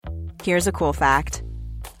Here's a cool fact.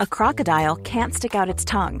 A crocodile can't stick out its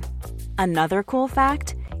tongue. Another cool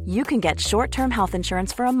fact, you can get short-term health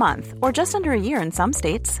insurance for a month or just under a year in some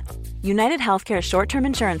states. United Healthcare short-term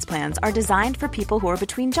insurance plans are designed for people who are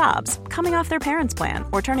between jobs, coming off their parents' plan,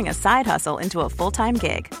 or turning a side hustle into a full-time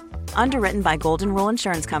gig. Underwritten by Golden Rule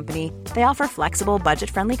Insurance Company, they offer flexible,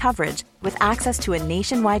 budget-friendly coverage with access to a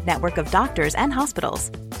nationwide network of doctors and hospitals.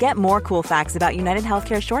 Get more cool facts about United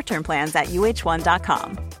Healthcare short-term plans at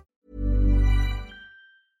uh1.com.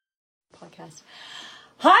 Podcast.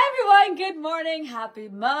 Hi everyone, good morning, happy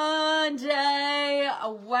Monday.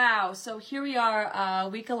 Wow, so here we are,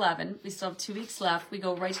 week 11. We still have 2 weeks left. We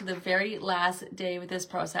go right to the very last day with this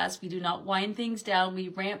process. We do not wind things down, we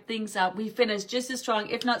ramp things up. We finish just as strong,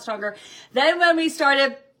 if not stronger, than when we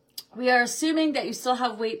started. We are assuming that you still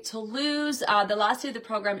have weight to lose. The last day of the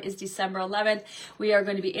program is December 11th. We are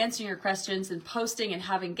going to be answering your questions and posting and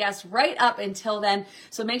having guests right up until then.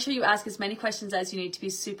 So make sure you ask as many questions as you need to be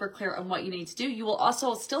super clear on what you need to do. You will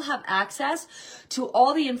also still have access to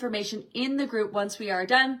all the information in the group once we are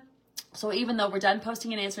done. So even though we're done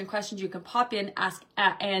posting and answering questions, you can pop in, ask,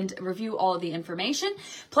 and review all of the information.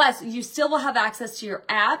 Plus, you still will have access to your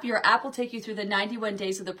app. Your app will take you through the 91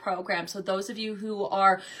 days of the program. So those of you who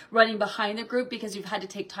are running behind the group because you've had to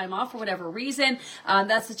take time off for whatever reason,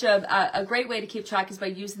 that's such a great way to keep track is by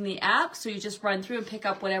using the app. So you just run through and pick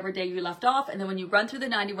up whatever day you left off. And then when you run through the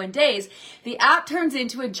 91 days, the app turns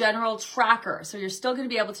into a general tracker. So you're still going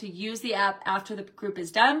to be able to use the app after the group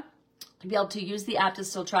is done. Be able to use the app to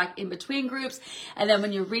still track in between groups. And then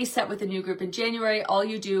when you reset with a new group in January, all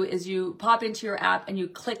you do is you pop into your app and you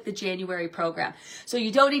click the January program. So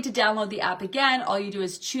you don't need to download the app again. All you do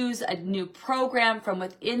is choose a new program from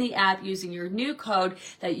within the app using your new code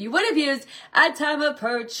that you would have used at time of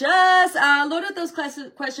purchase. Load up those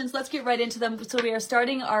questions. Let's get right into them. So we are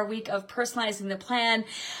starting our week of personalizing the plan.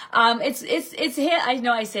 I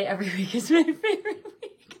know I say every week is my favorite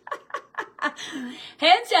week.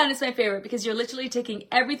 Hands down, it's my favorite because you're literally taking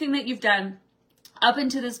everything that you've done up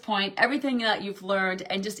until this point, everything that you've learned,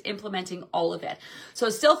 and just implementing all of it.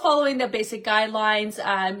 So still following the basic guidelines,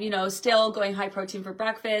 still going high protein for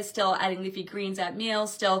breakfast, still adding leafy greens at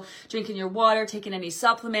meals, still drinking your water, taking any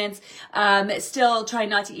supplements, still trying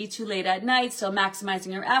not to eat too late at night, still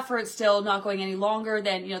maximizing your efforts, still not going any longer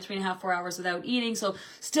than, 3.5, 4 hours without eating. So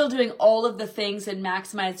still doing all of the things and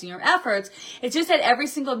maximizing your efforts. It's just at every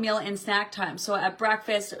single meal and snack time. So at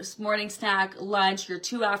breakfast, morning snack, lunch, your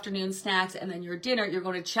 2 afternoon snacks, and then your dinner, you're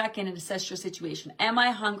going to check in and assess your situation. Am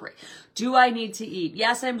I hungry? Do I need to eat?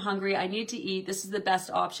 Yes, I'm hungry. I need to eat. This is the best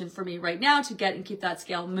option for me right now to get and keep that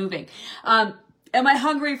scale moving. Am I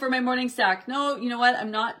hungry for my morning snack? No, you know what?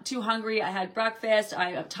 I'm not too hungry. I had breakfast.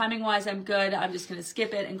 Timing wise, I'm good. I'm just going to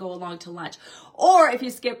skip it and go along to lunch. Or if you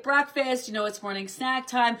skip breakfast, it's morning snack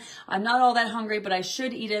time. I'm not all that hungry, but I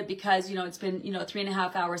should eat it because, it's been,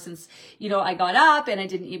 3.5 hours since, I got up and I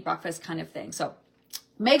didn't eat breakfast kind of thing. So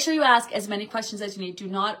make sure you ask as many questions as you need. Do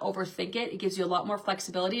not overthink it. It gives you a lot more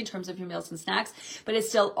flexibility in terms of your meals and snacks, but it's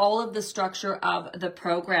still all of the structure of the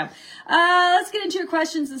program. Let's get into your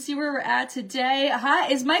questions and see where we're at today.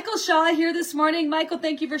 Hi, is Michael Shaw here this morning? Michael,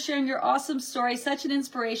 thank you for sharing your awesome story. Such an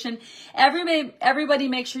inspiration. Everybody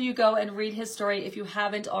make sure you go and read his story if you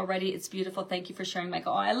haven't already. It's beautiful. Thank you for sharing,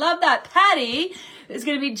 Michael. Oh, I love that. Patty is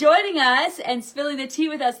going to be joining us and spilling the tea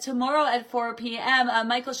with us tomorrow at 4 p.m.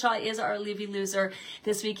 Michael Shaw is our Levy loser.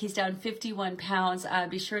 This week, he's down 51 pounds.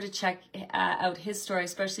 Be sure to check out his story,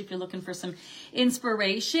 especially if you're looking for some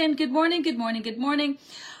inspiration. Good morning, good morning, good morning.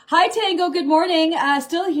 Hi, Tango. Good morning.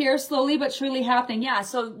 Still here, slowly but surely happening. Yeah,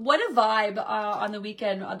 so what a vibe on the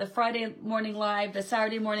weekend, the Friday morning live, the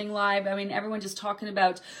Saturday morning live. I mean, everyone just talking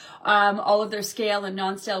about all of their scale and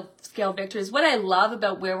non-scale victories. What I love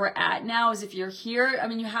about where we're at now is if you're here, I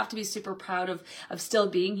mean, you have to be super proud of still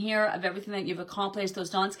being here, of everything that you've accomplished.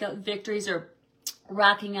 Those non-scale victories are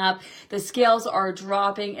racking up. The scales are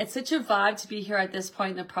dropping. It's such a vibe to be here at this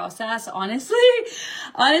point in the process. Honestly,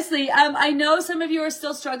 I know some of you are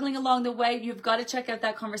still struggling along the way. You've got to check out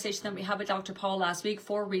that conversation that we had with Dr. Paul last week.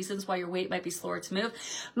 4 reasons why your weight might be slower to move.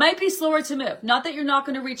 Might be slower to move. Not that you're not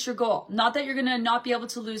going to reach your goal. Not that you're going to not be able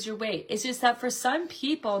to lose your weight. It's just that for some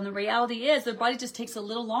people, and the reality is their body just takes a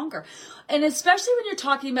little longer. And especially when you're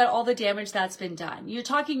talking about all the damage that's been done. You're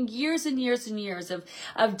talking years and years and years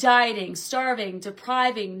of dieting, starving, depression,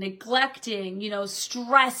 depriving, neglecting,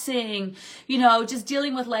 stressing, just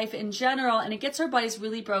dealing with life in general. And it gets our bodies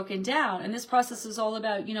really broken down. And this process is all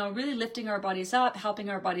about, really lifting our bodies up, helping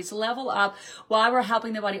our bodies level up while we're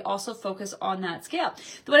helping the body also focus on that scale.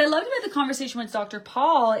 What I loved about the conversation with Dr.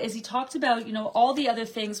 Paul is he talked about, all the other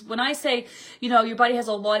things. When I say, your body has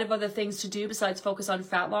a lot of other things to do besides focus on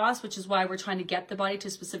fat loss, which is why we're trying to get the body to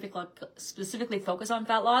specifically focus on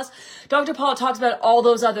fat loss. Dr. Paul talks about all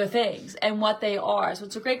those other things and what they are. So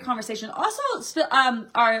it's a great conversation. Also,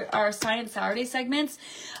 our Science Saturday segments,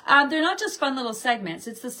 they're not just fun little segments.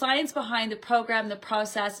 It's the science behind the program, the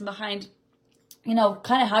process, and behind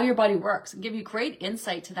kind of how your body works, and give you great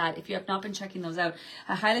insight to that. If you have not been checking those out,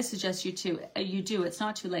 I highly suggest you do. It's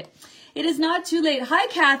not too late. It is not too late. Hi,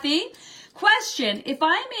 Kathy. Question, if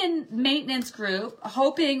I'm in maintenance group,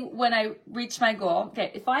 hoping when I reach my goal,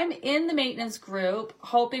 okay, if I'm in the maintenance group,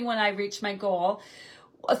 hoping when I reach my goal,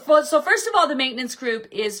 so first of all, the maintenance group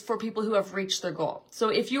is for people who have reached their goal. So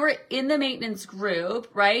if you're in the maintenance group,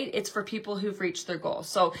 right, it's for people who've reached their goal.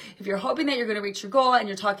 So if you're hoping that you're going to reach your goal and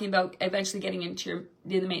you're talking about eventually getting into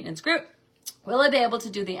the maintenance group, will I be able to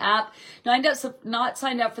do the app? Not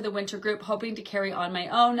signed up for the winter group, hoping to carry on my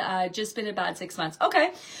own. Just been a bad 6 months.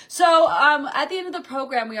 Okay. So at the end of the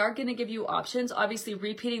program, we are going to give you options. Obviously,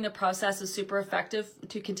 repeating the process is super effective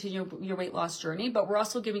to continue your weight loss journey, but we're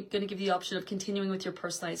also going to give you the option of continuing with your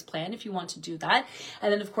personalized plan if you want to do that.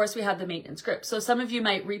 And then, of course, we have the maintenance group. So some of you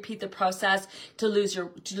might repeat the process to lose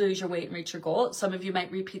your weight and reach your goal. Some of you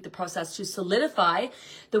might repeat the process to solidify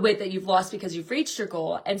the weight that you've lost because you've reached your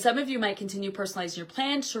goal. And some of you might continue personalizing your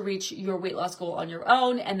plan to reach your weight loss goal on your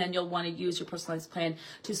own, and then you'll want to use your personalized plan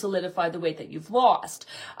to solidify the weight that you've lost.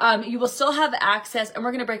 You will still have access, and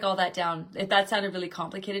we're going to break all that down. If that sounded really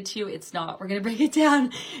complicated to you, it's not. We're going to break it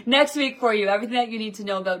down next week for you. Everything that you need to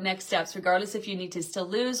know about next steps, regardless if you need to still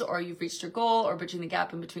lose or you've reached your goal or bridging the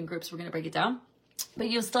gap in between groups, we're going to break it down. But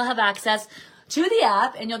you'll still have access to the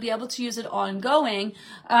app, and you'll be able to use it ongoing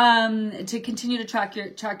to continue to track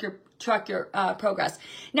your progress.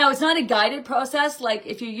 Now, it's not a guided process. Like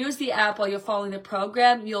if you use the app while you're following the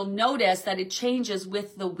program, you'll notice that it changes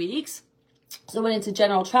with the weeks. So when it's a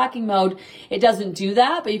general tracking mode, it doesn't do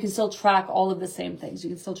that, but you can still track all of the same things. You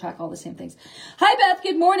can still track all the same things. Hi, Beth.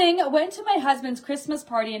 Good morning. Went to my husband's Christmas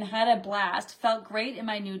party and had a blast. Felt great in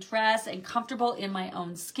my new dress and comfortable in my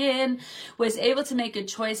own skin. Was able to make good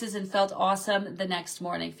choices and felt awesome the next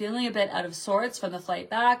morning. Feeling a bit out of sorts from the flight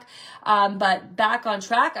back, but back on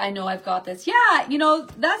track. I know I've got this. Yeah,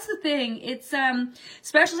 that's the thing. It's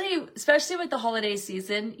especially with the holiday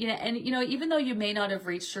season, and even though you may not have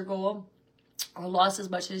reached your goal or lost as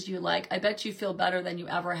much as you like, I bet you feel better than you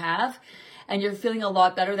ever have. And you're feeling a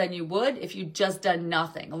lot better than you would if you'd just done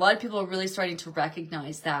nothing. A lot of people are really starting to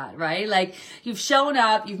recognize that, right? Like you've shown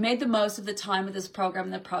up, you've made the most of the time of this program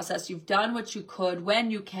and the process. You've done what you could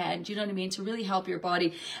when you can, do you know what I mean? To really help your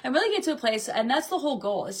body and really get to a place. And that's the whole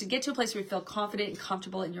goal, is to get to a place where you feel confident and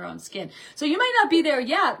comfortable in your own skin. So you might not be there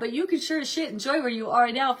yet, but you can sure as shit enjoy where you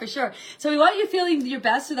are now for sure. So we want you feeling your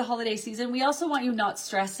best through the holiday season. We also want you not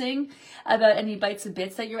stressing about any bites and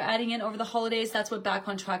bits that you're adding in over the holidays. That's what Back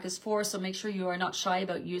on Track is for. So make sure you are not shy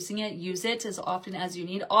about using it. Use it as often as you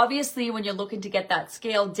need. Obviously, when you're looking to get that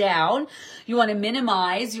scale down, you want to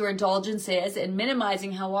minimize your indulgences and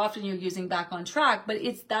minimizing how often you're using Back on Track, but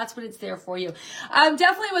that's what it's there for you.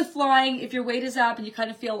 Definitely with flying, if your weight is up and you kind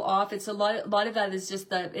of feel off, it's a lot of that is just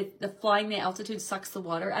the flying, the altitude sucks the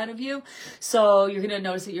water out of you. So you're going to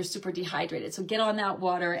notice that you're super dehydrated. So get on that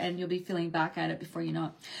water and you'll be feeling back at it before you know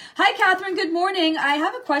it. Hi, Catherine. Good morning. I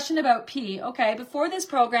have a question about pee. Okay. Before this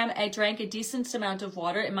program, I drank a decent amount of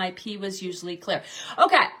water and my pee was usually clear.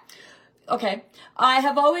 Okay. I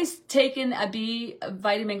have always taken a B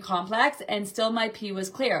vitamin complex and still my pee was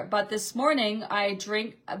clear. But this morning I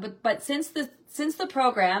drink, but since the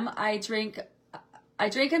program, I drink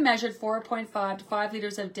a measured 4.5 to 5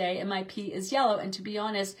 liters a day and my pee is yellow. And to be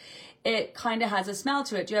honest, it kind of has a smell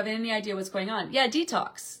to it. Do you have any idea what's going on? Yeah,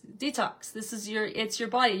 detox. This is it's your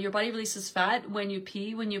body. Your body releases fat when you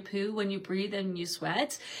pee, when you poo, when you breathe, and you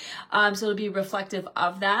sweat. So it'll be reflective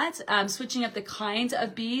of that. Switching up the kinds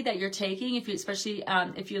of B that you're taking, if you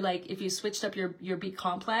switched up your B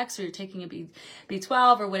complex or you're taking a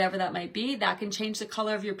B12 or whatever that might be, that can change the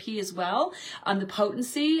color of your pee as well. The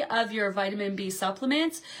potency of your vitamin B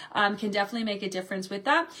supplements can definitely make a difference with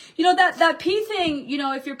that. That pee thing,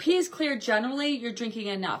 if your pee is clear, generally you're drinking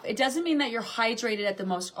enough. It doesn't mean that you're hydrated at the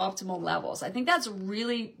most optimal levels. I think that's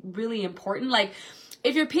really, really important. Like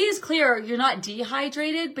if your pee is clear, you're not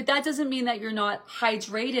dehydrated, but that doesn't mean that you're not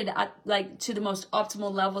hydrated at like to the most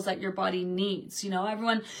optimal levels that your body needs. You know,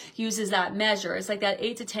 everyone uses that measure. It's like that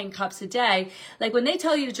 8 to 10 cups a day. Like when they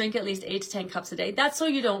tell you to drink at least 8 to 10 cups a day, that's so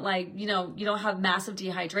you don't like, you know, you don't have massive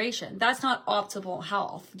dehydration. That's not optimal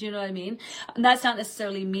health. Do you know what I mean? And that's not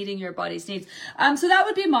necessarily meeting your body's needs. So that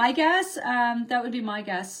would be my guess.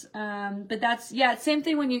 But that's, yeah, same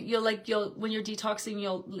thing when when you're detoxing,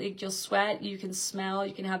 you'll sweat, you can smell,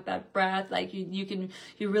 you can have bad breath, like you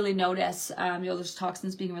really notice those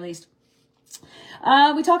toxins being released.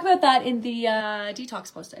 We talk about that in the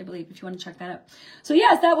detox post, I believe, if you want to check that out. So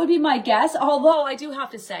yes, that would be my guess. Although I do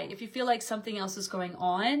have to say, if you feel like something else is going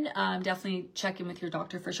on, definitely check in with your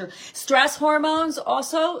doctor for sure. Stress hormones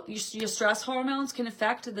also, your stress hormones can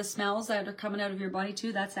affect the smells that are coming out of your body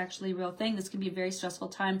too. That's actually a real thing. This can be a very stressful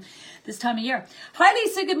time this time of year. Hi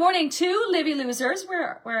Lisa, good morning. 2 Livy losers.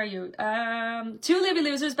 Where are you? 2 Livy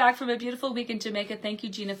losers back from a beautiful week in Jamaica. Thank you,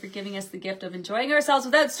 Gina, for giving us the gift of enjoying ourselves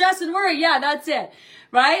without stress and worry. Yeah, that's it.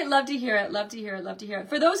 Right? Love to hear it. Love to hear it. Love to hear it.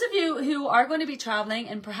 For those of you who are going to be traveling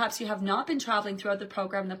and perhaps you have not been traveling throughout the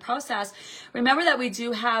program, the process, remember that we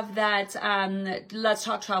do have that Let's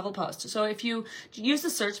Talk Travel post. So if you use the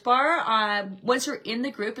search bar, once you're in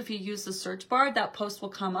the group, if you use the search bar, that post will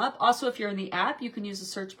come up. Also, if you're in the app, you can use the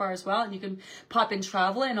search bar as well, and you can pop in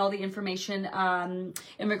travel, and all the information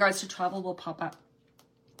in regards to travel will pop up.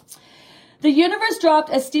 The universe dropped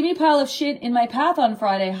a steamy pile of shit in my path on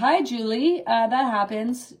Friday. Hi, Julie. That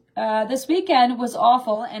happens. This weekend was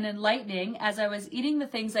awful and enlightening. As I was eating the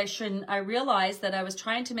things I shouldn't, I realized that I was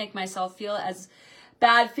trying to make myself feel as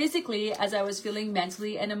bad physically as I was feeling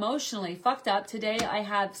mentally and emotionally. Fucked up. Today, I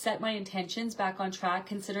have set my intentions back on track,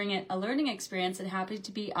 considering it a learning experience, and happy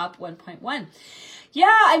to be up 1.1. Yeah,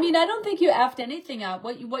 I mean, I don't think you effed anything up.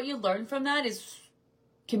 What you learn from that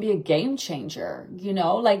can be a game changer, you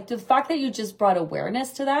know, like the fact that you just brought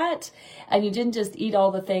awareness to that and you didn't just eat all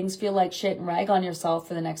the things, feel like shit and rag on yourself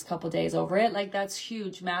for the next couple of days over it. Like that's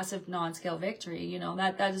huge, massive non-scale victory. You know,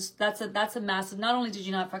 that's a massive, not only did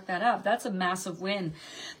you not fuck that up, that's a massive win.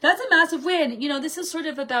 That's a massive win. You know, this is sort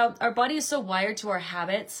of about, our body is so wired to our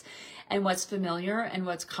habits and what's familiar and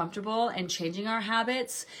what's comfortable, and changing our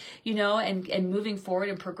habits, you know, and moving forward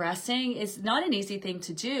and progressing is not an easy thing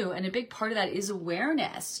to do. And a big part of that is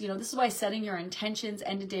awareness. You know, this is why setting your intentions,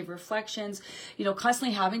 end of day reflections, you know,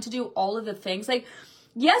 constantly having to do all of the things. Like,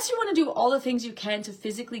 yes, you want to do all the things you can to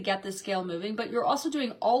physically get the scale moving, but you're also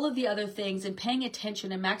doing all of the other things and paying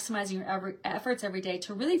attention and maximizing your efforts every day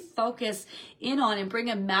to really focus in on and bring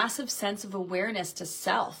a massive sense of awareness to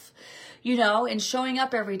self. You know, in showing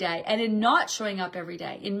up every day and in not showing up every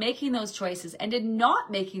day, in making those choices and in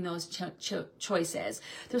not making those choices.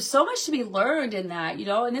 There's so much to be learned in that, you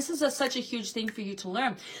know, and this is such a huge thing for you to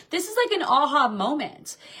learn. This is like an aha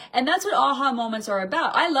moment. And that's what aha moments are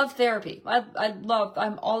about. I love therapy.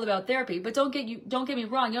 I'm all about therapy, but don't get me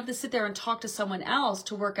wrong. You don't have to sit there and talk to someone else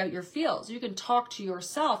to work out your feels. You can talk to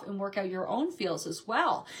yourself and work out your own feels as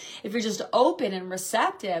well. If you're just open and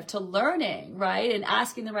receptive to learning, right? And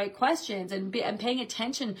asking the right questions. And paying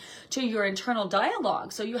attention to your internal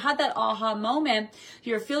dialogue. So you had that aha moment,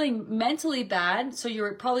 you're feeling mentally bad, so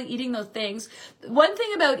you're probably eating those things. One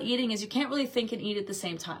thing about eating is you can't really think and eat at the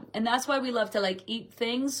same time. And that's why we love to like eat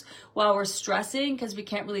things while we're stressing, because we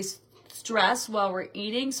can't really stress while we're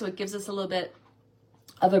eating. So it gives us a little bit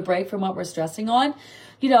of a break from what we're stressing on.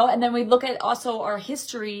 You know, and then we look at also our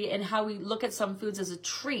history and how we look at some foods as a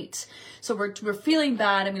treat. So we're feeling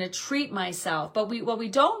bad, I'm going to treat myself. But what we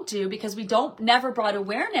don't do, because we never brought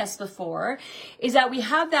awareness before, is that we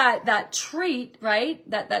have that treat, right?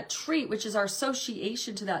 That treat, which is our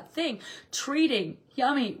association to that thing, treating,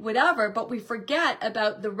 yummy, whatever, but we forget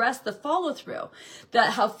about the rest, the follow through,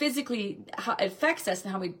 that how physically how it affects us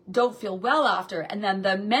and how we don't feel well after. And then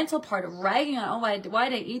the mental part of ragging on, why did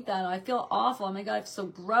I eat that? Oh, I feel awful. Oh my God, I'm so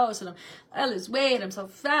gross. And I lose weight. I'm so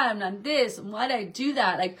fat. I'm not this. And why did I do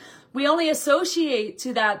that? Like, we only associate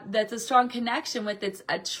to that's a strong connection with it's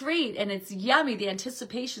a treat and it's yummy. The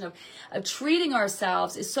anticipation of treating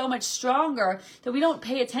ourselves is so much stronger that we don't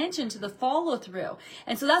pay attention to the follow through.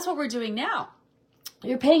 And so that's what we're doing now.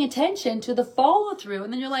 You're paying attention to the follow through,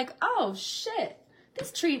 and then you're like, oh shit,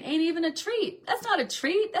 this treat ain't even a treat. That's not a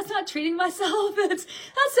treat. That's not treating myself. That's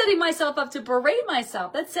setting myself up to berate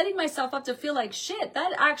myself. That's setting myself up to feel like shit.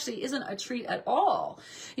 That actually isn't a treat at all.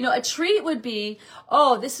 You know, a treat would be,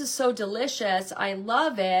 oh, this is so delicious. I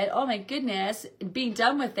love it. Oh my goodness. Being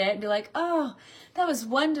done with it and be like, oh, that was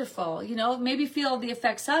wonderful, maybe feel the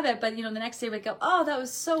effects of it, but the next day wake up, oh, that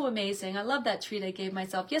was so amazing. I love that treat I gave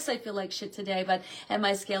myself. Yes, I feel like shit today, and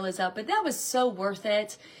my scale is up, but that was so worth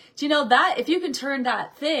it. Do you know that if you can turn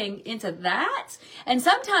that thing into that, and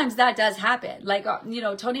sometimes that does happen. Like,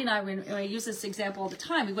 Tony and I, when I use this example all the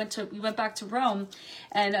time, we went back to Rome,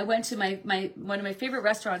 and I went to one of my favorite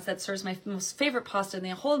restaurants that serves my most favorite pasta in the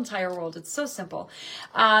whole entire world. It's so simple.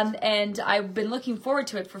 And I've been looking forward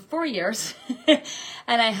to it for 4 years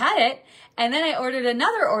and I had it. And then I ordered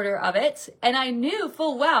another order of it, and I knew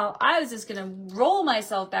full well I was just gonna roll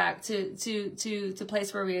myself back to the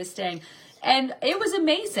place where we were staying, and it was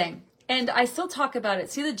amazing. And I still talk about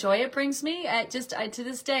it. See the joy it brings me? To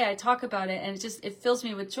this day, I talk about it, and it fills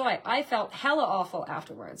me with joy. I felt hella awful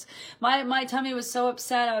afterwards. My tummy was so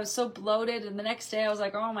upset. I was so bloated. And the next day I was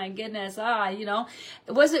like, oh my goodness,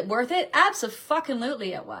 Was it worth it?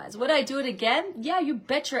 Abso-fucking-lutely it was. Would I do it again? Yeah, you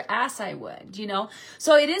bet your ass I would,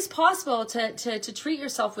 So it is possible to treat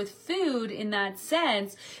yourself with food in that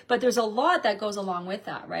sense, but there's a lot that goes along with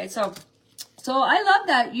that, right? So I love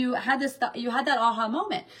that you had that aha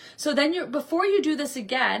moment. So then before you do this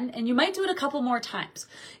again, and you might do it a couple more times.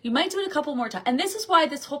 And this is why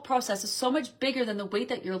this whole process is so much bigger than the weight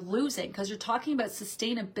that you're losing, because you're talking about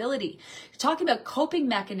sustainability. You're talking about coping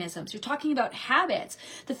mechanisms. You're talking about habits.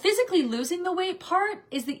 The physically losing the weight part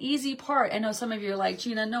is the easy part. I know some of you are like,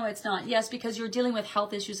 Gina, no, it's not. Yes, because you're dealing with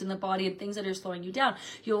health issues in the body and things that are slowing you down.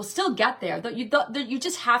 You'll still get there. You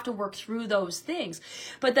just have to work through those things.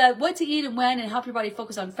 But what to eat and when and help your body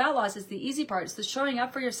focus on fat loss is the easy part. It's the showing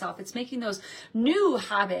up for yourself. It's making those new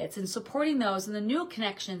habits and supporting those and the new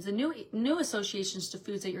connections and new associations to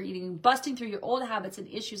foods that you're eating and busting through your old habits and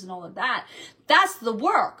issues and all of that. That's the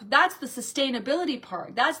work. That's the sustainability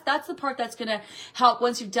part. That's the part that's going to help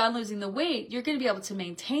once you've done losing the weight. You're going to be able to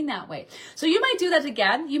maintain that weight. So you might do that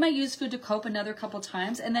again. You might use food to cope another couple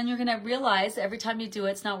times, and then you're going to realize every time you do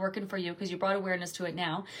it, it's not working for you because you brought awareness to it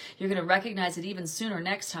now. You're going to recognize it even sooner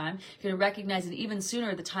next time. You're going to recognize it even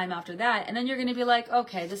sooner the time after that, and then you're going to be like,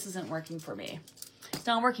 okay, this isn't working for me. It's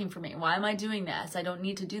not working for me. Why am I doing this? I don't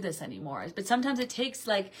need to do this anymore. But sometimes it takes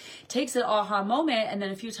an aha moment, and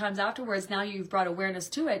then a few times afterwards, now you've brought awareness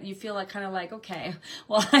to it. You feel kind of like, okay,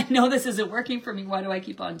 well, I know this isn't working for me. Why do I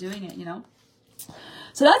keep on doing it?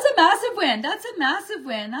 So that's a massive win. That's a massive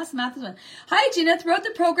win. Hi, Gina. Throughout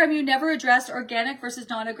the program, you never addressed organic versus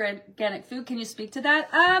non-organic food. Can you speak to that?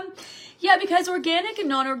 Yeah, because organic and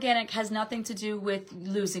non-organic has nothing to do with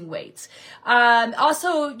losing weight. I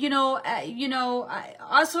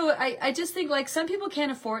just think some people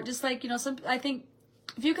can't afford, I think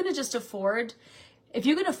if you can just afford, if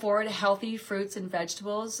you can afford healthy fruits and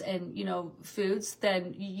vegetables and, foods,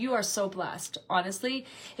 then you are so blessed, honestly.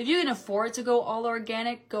 If you can afford to go all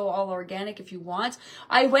organic if you want.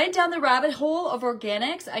 I went down the rabbit hole of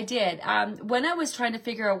organics. I did. When I was trying to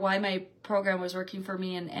figure out why my program was working for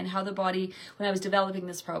me and how the body, when I was developing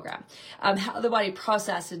this program, how the body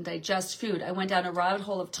process and digest food, I went down a rabbit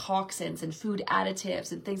hole of toxins and food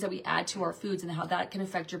additives and things that we add to our foods and how that can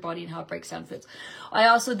affect your body and how it breaks down foods. I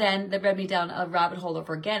also that led me down a rabbit hole of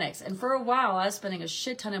organics. And for a while, I was spending a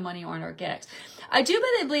shit ton of money on organics. I do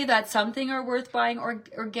believe that some things are worth buying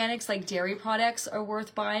organics, like dairy products are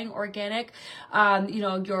worth buying organic.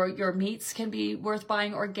 Your meats can be worth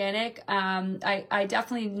buying organic. I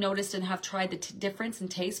definitely noticed and have tried the difference in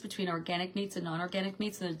taste between organic meats and non-organic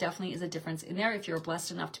meats, and there definitely is a difference in there. If you're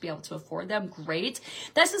blessed enough to be able to afford them, great.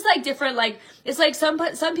 That's just different. It's like some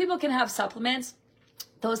people can have supplements.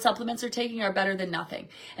 Those supplements are taking are better than nothing.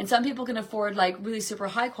 And some people can afford really super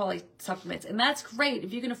high quality supplements. And that's great.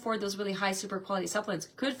 If you can afford those really high super quality supplements,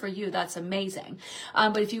 good for you. That's amazing.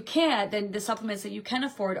 But if you can't, then the supplements that you can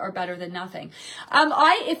afford are better than nothing.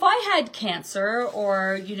 If I had cancer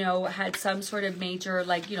or, had some sort of major,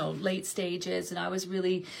 late stages and I was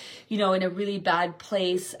really, in a really bad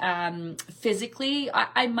place, physically,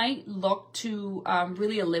 I might look to,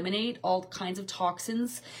 really eliminate all kinds of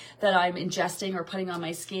toxins that I'm ingesting or putting on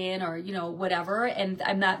my skin or whatever, and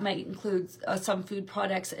that might include some food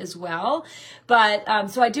products as well.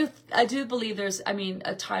 But so I do believe there's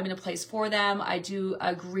a time and a place for them. I do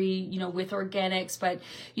agree with organics, but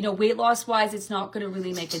weight loss wise, it's not going to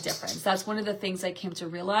really make a difference. That's one of the things I came to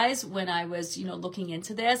realize when I was looking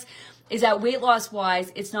into this, is that weight loss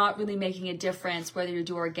wise, it's not really making a difference whether you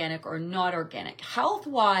do organic or not organic. Health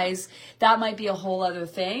wise, that might be a whole other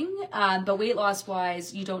thing. But weight loss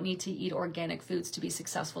wise, you don't need to eat organic foods to be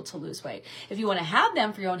successful to lose weight. If you want to have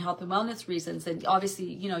them for your own health and wellness reasons, then obviously,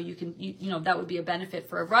 you can that would be a benefit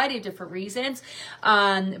for a variety of different reasons.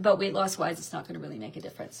 But weight loss wise, it's not going to really make a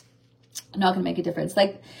difference. not gonna make a difference.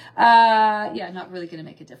 Not really gonna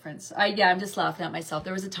make a difference. I'm just laughing at myself.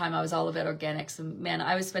 There was a time I was all about organics, and man,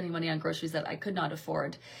 I was spending money on groceries that I could not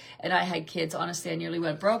afford, and I had kids. Honestly, I nearly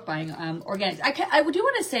went broke buying organics. I do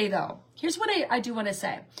want to say though, here's what I do want to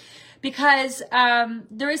say, because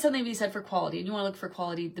there is something to be said for quality, and you want to look for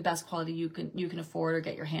quality. The best quality you can afford or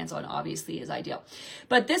get your hands on, obviously, is ideal.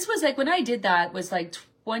 But this was like, when I did that was like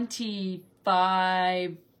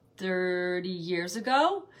 25, 30 years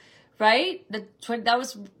ago. Right?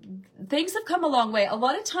 Things have come a long way. A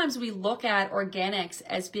lot of times we look at organics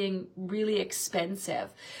as being really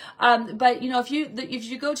expensive. But if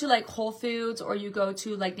you go to like Whole Foods, or you go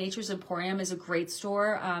to like Nature's Emporium, is a great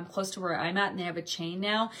store close to where I'm at, and they have a chain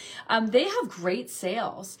now. They have great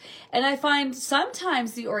sales. And I find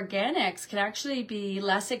sometimes the organics can actually be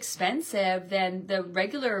less expensive than the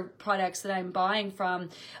regular products that I'm buying from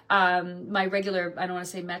my regular, I don't want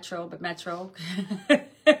to say Metro, but Metro.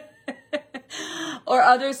 Or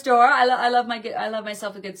other store. I love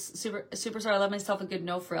myself a good superstore. I love myself a good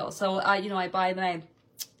No Frill. So I buy my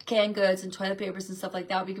canned goods and toilet papers and stuff like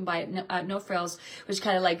that. We can buy it at No Frills, which is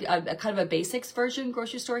kind of like a basics version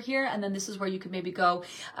grocery store here. And then this is where you can maybe go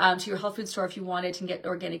to your health food store if you wanted and get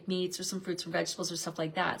organic meats or some fruits or vegetables or stuff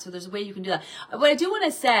like that. So there's a way you can do that. What I do want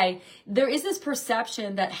to say, there is this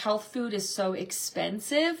perception that health food is so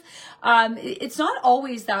expensive. It's not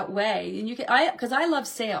always that way. And because I love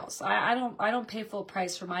sales. I don't pay full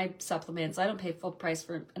price for my supplements. I don't pay full price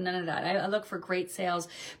for none of that. I look for great sales.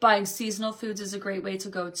 Buying seasonal foods is a great way to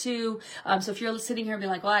go too. So if you're sitting here and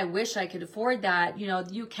being like, well, I wish I could afford that,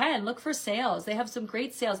 you can look for sales. They have some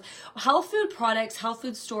great sales. Health food products, health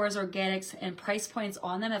food stores, organics, and price points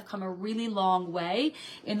on them have come a really long way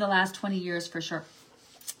in the last 20 years for sure.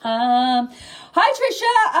 Hi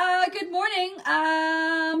Trisha, good morning.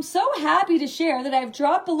 I'm so happy to share that I've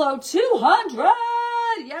dropped below 200.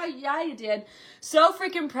 Yeah, you did. So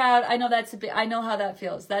freaking proud. I know I know how that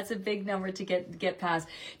feels. That's a big number to get past.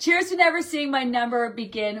 Cheers to never seeing my number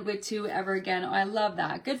begin with 2 ever again. Oh, I love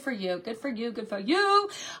that. Good for you. Good for you. Good for you.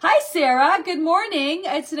 Hi, Sarah. Good morning.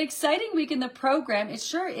 It's an exciting week in the program. It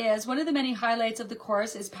sure is. One of the many highlights of the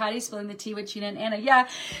course is Patty spilling the tea with Gina and Anna. Yeah.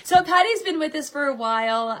 So Patty's been with us for a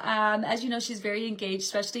while. As you know, she's very engaged,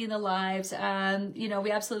 especially in the lives.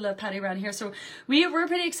 We absolutely love Patty around here. So we're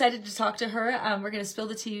pretty excited to talk to her. We're going to spill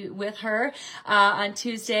the tea with her on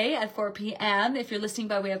Tuesday at 4 p.m. If you're listening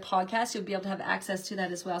by way of podcast, you'll be able to have access to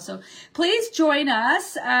that as well. So please join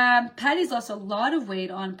us. Patty's lost a lot of weight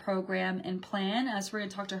on program and plan. So we're going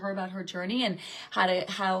to talk to her about her journey and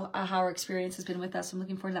how her experience has been with us. I'm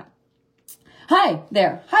looking forward to that. Hi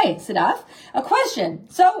there. Hi, Sadaf. A question.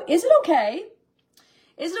 So is it okay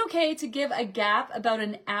to give a gap about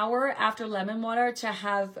an hour after lemon water to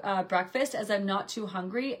have breakfast, as I'm not too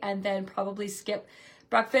hungry, and then probably skip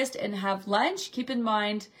breakfast and have lunch? Keep in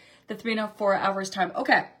mind the 3 to 4 hours time.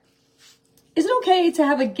 Okay. Is it okay to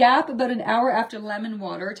have a gap about an hour after lemon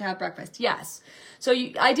water to have breakfast? Yes. So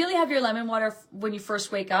you ideally have your lemon water when you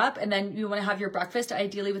first wake up, and then you want to have your breakfast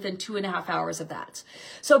ideally within 2.5 hours of that.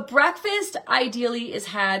 So breakfast ideally is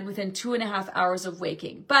had within 2.5 hours of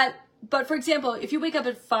waking. But for example, if you wake up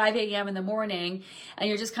at 5 a.m. in the morning and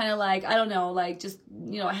you're just kind of like, I don't know, like just,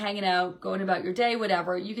 hanging out, going about your day,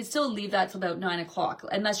 whatever, you can still leave that till about 9 o'clock,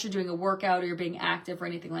 unless you're doing a workout or you're being active or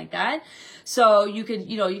anything like that. So you could,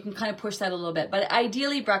 you can kind of push that a little bit, but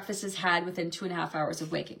ideally breakfast is had within 2.5 hours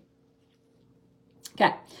of waking.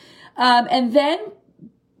 Okay. And then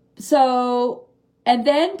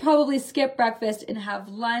probably skip breakfast and have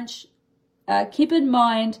lunch. Keep in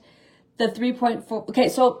mind the 3.4. Okay.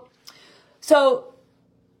 So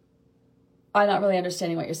I'm not really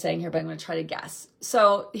understanding what you're saying here, but I'm going to try to guess.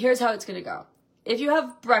 So here's how it's going to go. If you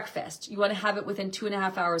have breakfast, you want to have it within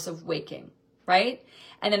 2.5 hours of waking, right?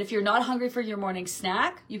 And then if you're not hungry for your morning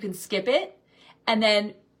snack, you can skip it. And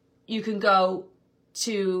then you can go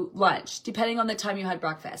to lunch, depending on the time you had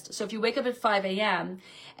breakfast. So if you wake up at 5 a.m.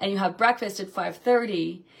 and you have breakfast at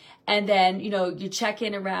 5:30, and then, you check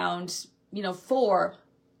in around, 4,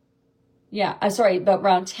 but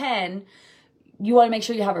around 10, you want to make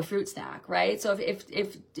sure you have a fruit snack, right? So if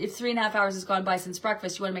 3.5 hours has gone by since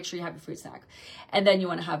breakfast, you want to make sure you have your fruit snack, and then you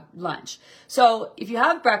want to have lunch. So if you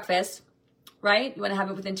have breakfast, right, you want to have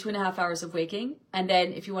it within 2.5 hours of waking, and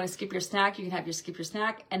then if you want to skip your snack, you can skip your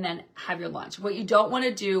snack and then have your lunch. What you don't want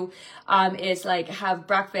to do is like have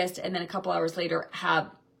breakfast and then a couple hours later have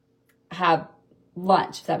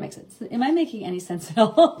lunch, if that makes sense. Am I making any sense at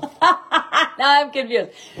all? Now I'm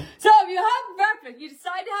confused. So if you have breakfast, you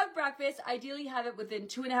decide to have breakfast, ideally have it within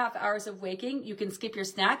 2.5 hours of waking. You can skip your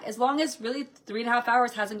snack as long as really 3.5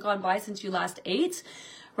 hours hasn't gone by since you last ate,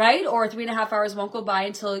 right? Or 3.5 hours won't go by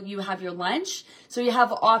until you have your lunch. So you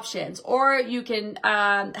have options. Or you can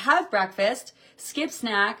have breakfast, skip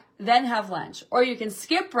snack, then have lunch. Or you can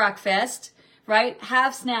skip breakfast, right?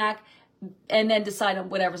 Have snack, and then decide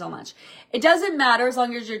on whatever's on lunch. It doesn't matter as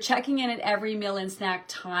long as you're checking in at every meal and snack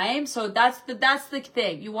time. So that's the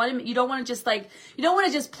thing. You don't want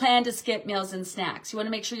to just plan to skip meals and snacks. You want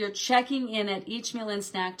to make sure you're checking in at each meal and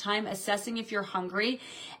snack time, assessing if you're hungry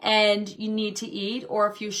and you need to eat, or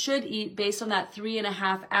if you should eat based on that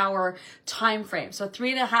 3.5 hour time frame. So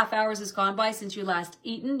 3.5 hours has gone by since you last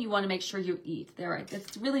eaten. You want to make sure you eat. There,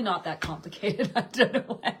 it's really not that complicated. I don't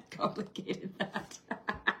know why I complicated that.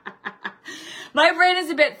 My brain is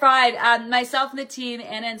a bit fried. Myself and the team,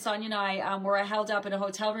 Anna and Sonia and I, were held up in a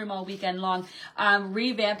hotel room all weekend long,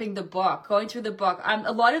 revamping the book, going through the book.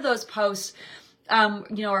 A lot of those posts,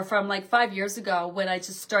 are from like 5 years ago when I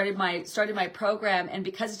just started my program. And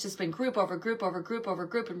because it's just been group over group over group over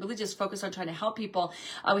group and really just focused on trying to help people,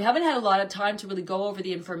 we haven't had a lot of time to really go over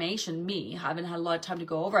the information. Haven't had a lot of time to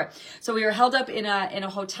go over it. So we were held up in a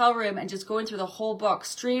hotel room and just going through the whole book,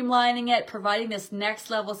 streamlining it, providing this next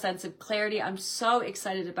level sense of clarity. I'm so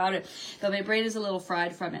excited about it, but my brain is a little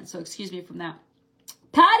fried from it. So excuse me from that.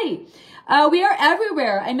 Patty, we are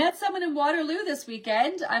everywhere. I met someone in Waterloo this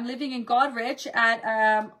weekend. I'm living in Goderich at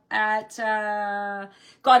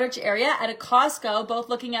Goderich area at a Costco, both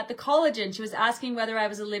looking at the collagen. She was asking whether I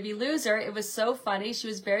was a Livy loser. It was so funny. She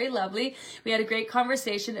was very lovely. We had a great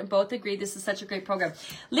conversation and both agreed this is such a great program.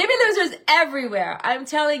 Livy losers everywhere. I'm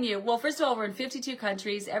telling you. Well, first of all, we're in 52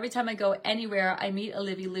 countries. Every time I go anywhere, I meet a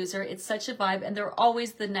Livy loser. It's such a vibe, and they're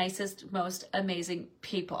always the nicest, most amazing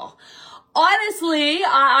people. Honestly,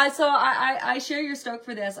 I share your stoke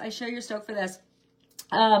for this.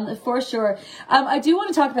 For sure. I do want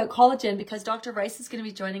to talk about collagen because Dr. Rice is going to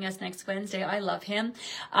be joining us next Wednesday. I love him.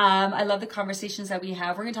 I love the conversations that we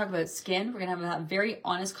have. We're going to talk about skin. We're going to have a very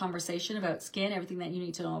honest conversation about skin, everything that you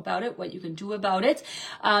need to know about it, what you can do about it.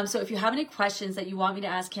 So if you have any questions that you want me to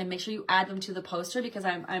ask him, make sure you add them to the poster because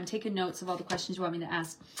I'm taking notes of all the questions you want me to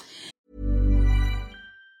ask.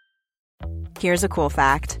 Here's a cool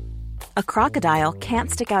fact. A crocodile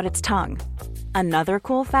can't stick out its tongue. Another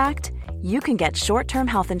cool fact, you can get short-term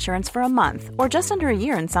health insurance for a month or just under a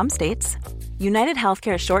year in some states. United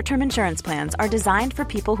Healthcare short-term insurance plans are designed for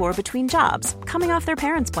people who are between jobs, coming off their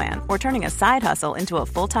parents' plan, or turning a side hustle into a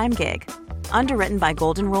full-time gig. Underwritten by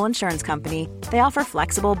Golden Rule Insurance Company, they offer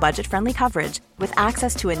flexible, budget-friendly coverage with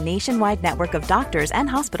access to a nationwide network of doctors and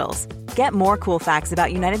hospitals. Get more cool facts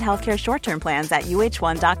about United Healthcare short-term plans at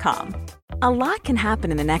uh1.com. A lot can happen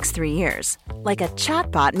in the next 3 years. Like a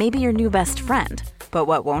chatbot may be your new best friend. But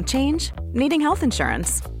what won't change? Needing health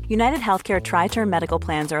insurance. United Healthcare Tri-Term Medical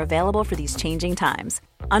Plans are available for these changing times.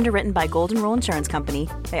 Underwritten by Golden Rule Insurance Company,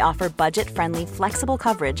 they offer budget-friendly, flexible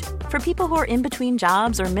coverage for people who are in between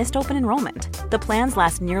jobs or missed open enrollment. The plans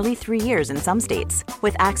last nearly 3 years in some states,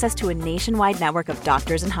 with access to a nationwide network of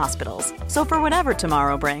doctors and hospitals. So for whatever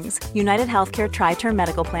tomorrow brings, United Healthcare Tri-Term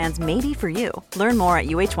Medical Plans may be for you. Learn more at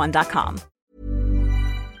uh1.com.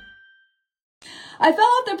 I fell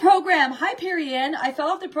off the program. Hi, Perianne. I fell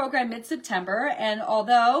off the program mid-September, and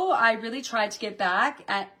although I really tried to get back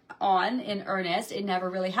on in earnest, it never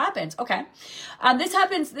really happened. Okay. This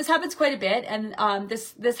happens quite a bit. And,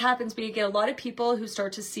 this happens, we get a lot of people who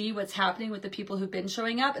start to see what's happening with the people who've been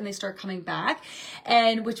showing up and they start coming back,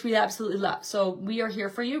 and which we absolutely love. So we are here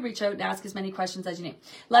for you. Reach out and ask as many questions as you need.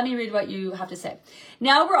 Let me read what you have to say.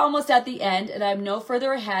 Now we're almost at the end and I'm no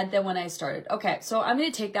further ahead than when I started. Okay. So I'm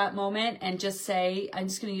going to take that moment and just say, I'm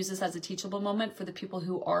just going to use this as a teachable moment for the people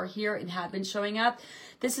who are here and have been showing up.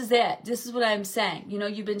 This is it. This is what I'm saying.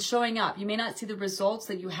 You've been showing up. You may not see the results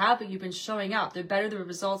that you have, but you've been showing up. They're better the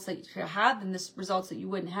results that you have than the results that you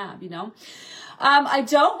wouldn't have, I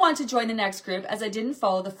don't want to join the next group as I didn't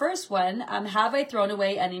follow the first one. Have I thrown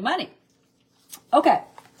away any money? Okay.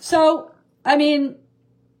 So, okay.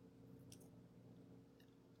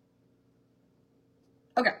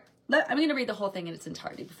 I'm going to read the whole thing in its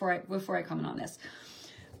entirety before I comment on this.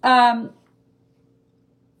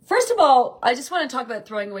 First of all, I just want to talk about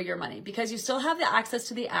throwing away your money because you still have the access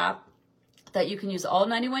to the app that you can use all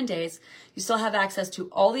 91 days. You still have access to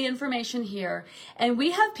all the information here. And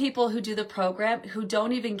we have people who do the program who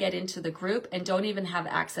don't even get into the group and don't even have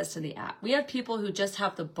access to the app. We have people who just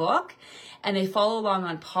have the book and they follow along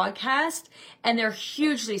on podcast and they're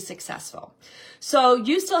hugely successful. So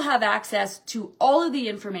you still have access to all of the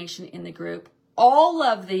information in the group all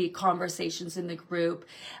of the conversations in the group,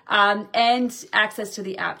 and access to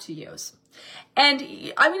the app to use. And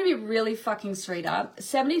I'm going to be really fucking straight up.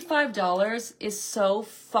 $75 is so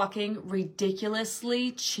fucking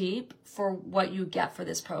ridiculously cheap for what you get for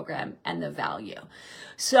this program and the value.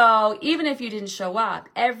 So even if you didn't show up,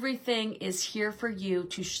 everything is here for you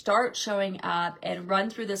to start showing up and run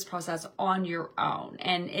through this process on your own.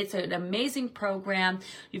 And it's an amazing program.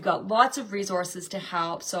 You've got lots of resources to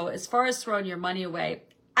help. So as far as throwing your money away,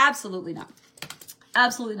 absolutely not.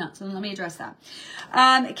 Absolutely not. So let me address that.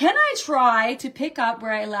 Can I try to pick up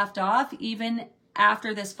where I left off even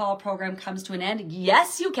after this fall program comes to an end?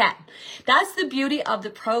 Yes, you can. That's the beauty of the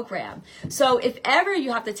program. So if ever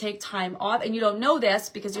you have to take time off, and you don't know this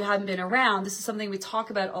because you haven't been around, this is something we talk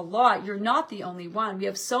about a lot. You're not the only one. We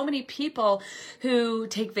have so many people who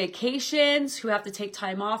take vacations, who have to take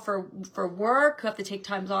time off for work, who have to take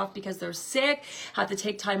time off because they're sick, have to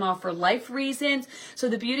take time off for life reasons. So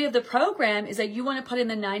the beauty of the program is that you want to put in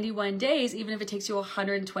the 91 days, even if it takes you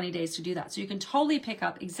 120 days to do that. So you can totally pick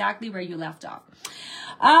up exactly where you left off.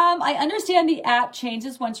 I understand the app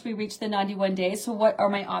changes once we reach the 91 days. So what are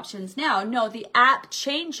my options now? No, the app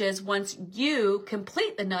changes once you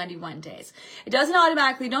complete the 91 days. It don't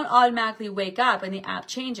automatically wake up and the app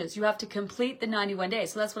changes. You have to complete the 91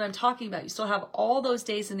 days. So that's what I'm talking about. You still have all those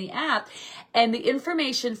days in the app, and the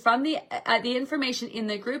information from the information in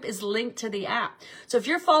the group is linked to the app. So if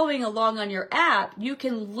you're following along on your app, you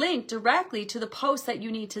can link directly to the posts that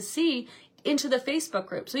you need to see into the Facebook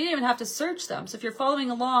group. So you don't even have to search them. So if you're following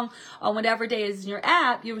along on whatever day is in your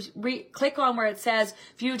app, you click on where it says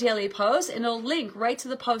view daily posts, and it'll link right to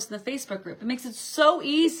the post in the Facebook group. It makes it so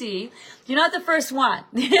easy. You're not the first one.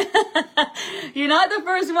 You're not the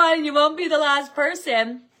first one. You won't be the last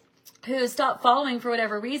person who stopped following for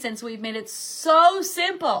whatever reason. So we've made it so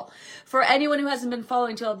simple for anyone who hasn't been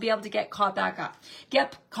following to be able to get caught back up.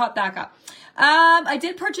 I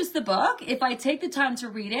did purchase the book. If I take the time to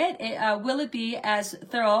read it, will it be as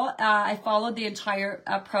thorough? I followed the entire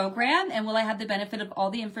program, and will I have the benefit of all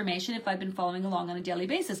the information if I've been following along on a daily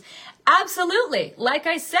basis? Absolutely. Like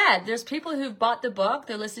I said, there's people who've bought the book,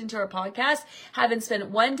 they're listening to our podcast, haven't spent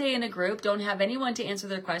one day in a group, don't have anyone to answer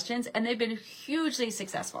their questions, and they've been hugely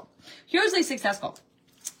successful.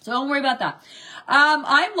 So don't worry about that.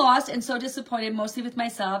 I'm lost and so disappointed, mostly with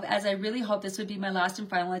myself, as I really hope this would be my last and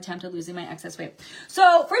final attempt at losing my excess weight.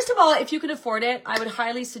 So first of all, if you can afford it, I would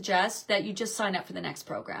highly suggest that you just sign up for the next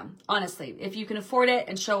program. Honestly, if you can afford it,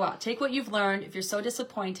 and show up. Take what you've learned. If you're so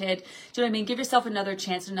disappointed, do you know what I mean? Give yourself another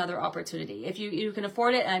chance, another opportunity. If you can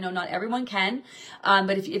afford it, and I know not everyone can,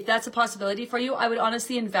 but if that's a possibility for you, I would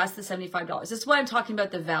honestly invest the $75. This is why I'm talking about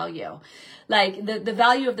the value. Like the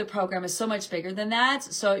value of the program is so much bigger than that.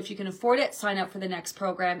 So if you can afford it, sign up for the next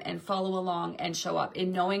program and follow along and show up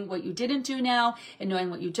in knowing what you didn't do now and knowing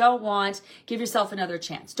what you don't want. Give yourself another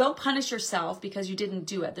chance. Don't punish yourself because you didn't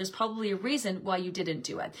do it. There's probably a reason why you didn't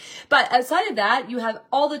do it. But outside of that, you have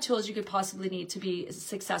all the tools you could possibly need to be as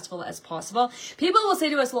successful as possible. People will say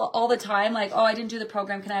to us all the time, like, oh, I didn't do the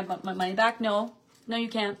program. Can I have my money back? No, you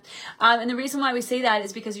can't. And the reason why we say that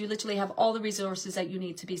is because you literally have all the resources that you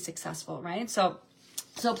need to be successful, right? So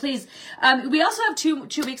please, we also have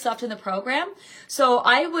two weeks left in the program. So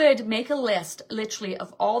I would make a list literally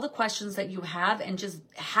of all the questions that you have and just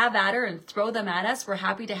have at her and throw them at us. We're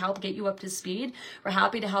happy to help get you up to speed. We're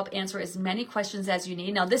happy to help answer as many questions as you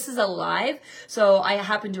need. Now this is a live, so I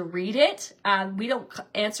happen to read it. We don't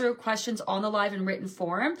answer questions on the live in written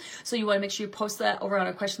form. So you want to make sure you post that over on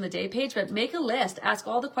our question of the day page, but make a list, ask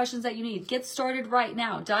all the questions that you need. Get started right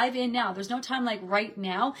now. Dive in now. There's no time like right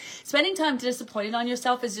now. Spending time disappointed on yourself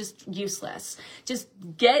is just useless. Just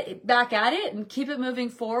get back at it and keep it moving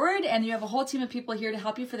forward. And you have a whole team of people here to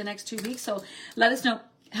help you for the next 2 weeks. So let us know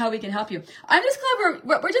how we can help you. I'm just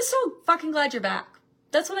glad we're just so fucking glad you're back.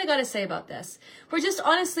 That's what I got to say about this. We're just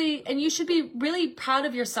honestly, and you should be really proud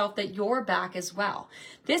of yourself that you're back as well.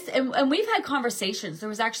 And we've had conversations. There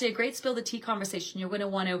was actually a great spill the tea conversation. You're going to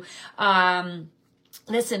want to,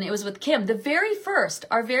 listen, it was with Kim.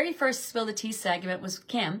 Our very first Spill the Tea segment was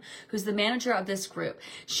Kim, who's the manager of this group.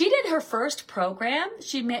 She did her first program.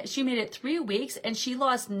 She made it 3 weeks and she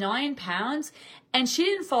lost 9 pounds. And she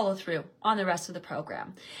didn't follow through on the rest of the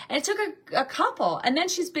program. And it took a couple. And then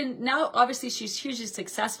now obviously she's hugely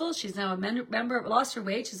successful. She's now a member, lost her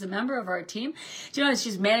weight. She's a member of our team. Do you know,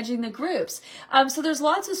 she's managing the groups. So there's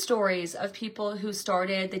lots of stories of people who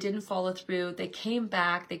started, they didn't follow through, they came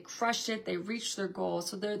back, they crushed it, they reached their goals.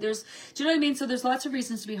 So there's, do you know what I mean? So there's lots of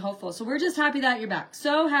reasons to be hopeful. So we're just happy that you're back.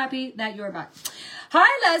 So happy that you're back.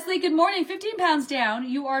 Hi, Leslie. Good morning. 15 pounds down.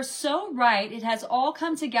 You are so right. It has all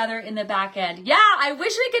come together in the back end. Yes. I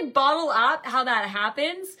wish we could bottle up how that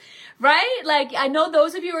happens, right? Like, I know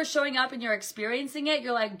those of you who are showing up and you're experiencing it,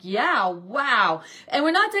 you're like, yeah, wow. And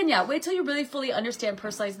we're not done yet. Wait till you really fully understand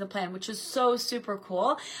personalizing the plan, which is so super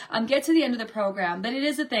cool. Get to the end of the program, but it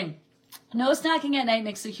is a thing. No snacking at night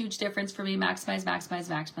makes a huge difference for me. Maximize, maximize,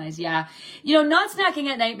 maximize. Yeah. Not snacking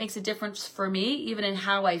at night makes a difference for me, even in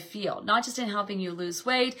how I feel, not just in helping you lose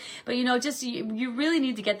weight, but just you really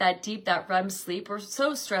need to get that deep, that REM sleep. We're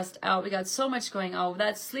so stressed out. We got so much going on.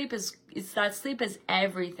 That sleep is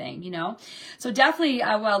everything, So definitely,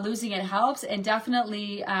 while losing it helps, and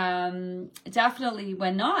definitely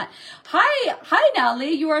when not. Hi,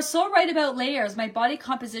 Natalie. You are so right about layers. My body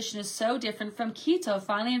composition is so different from keto.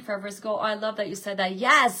 Finally and forever ago. Oh, I love that you said that.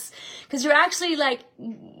 Yes, because you're actually like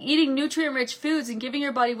eating nutrient-rich foods and giving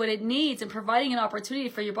your body what it needs and providing an opportunity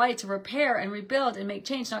for your body to repair and rebuild and make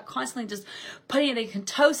change, not constantly just putting it in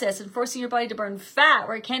ketosis and forcing your body to burn fat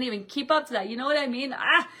where it can't even keep up to that. You know what I mean?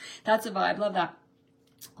 That's a vibe. Love that.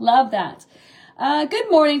 Love that.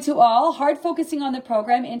 Good morning to all. Hard focusing on the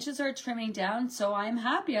program. Inches are trimming down, so I'm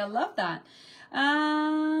happy. I love that.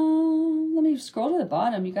 Let me scroll to the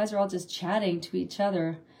bottom. You guys are all just chatting to each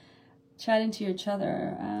other.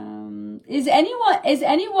 If anyone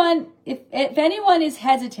is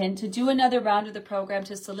hesitant to do another round of the program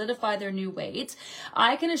to solidify their new weight,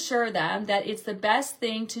 I can assure them that it's the best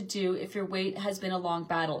thing to do if your weight has been a long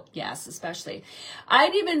battle. Yes, especially.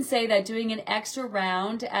 I'd even say that doing an extra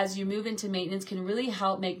round as you move into maintenance can really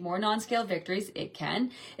help make more non-scale victories. It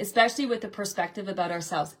can, especially with the perspective about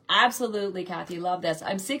ourselves. Absolutely, Kathy. Love this.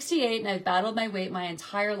 I'm 68 and I've battled my weight my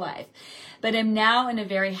entire life, but am now in a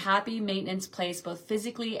very happy maintenance place, both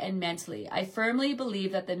physically and mentally. I firmly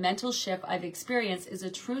believe that the mental shift I've experienced is a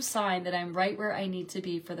true sign that I'm right where I need to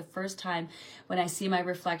be. For the first time, when I see my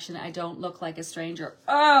reflection, I don't look like a stranger.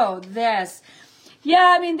 Oh, this.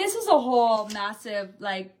 Yeah, I mean, this is a whole massive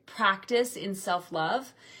practice in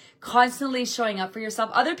self-love. Constantly showing up for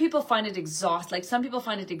yourself. Other people find it some people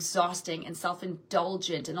find it exhausting and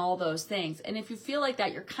self-indulgent and all those things. And if you feel like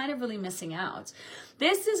that, you're kind of really missing out.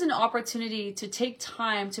 This is an opportunity to take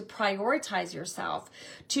time to prioritize yourself,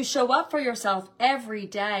 to show up for yourself every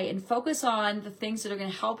day and focus on the things that are going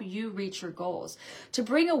to help you reach your goals, to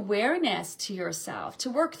bring awareness to yourself, to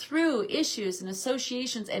work through issues and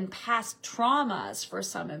associations and past traumas for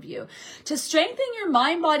some of you, to strengthen your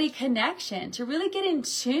mind-body connection, to really get in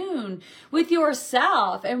tune with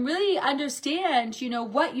yourself and really understand,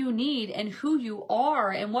 what you need and who you are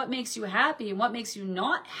and what makes you happy and what makes you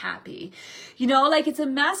not happy. It's a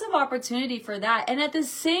massive opportunity for that. And at the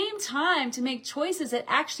same time, to make choices that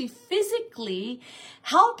actually physically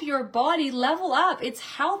help your body level up its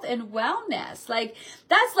health and wellness. Do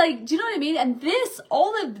you know what I mean? And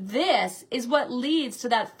all of this is what leads to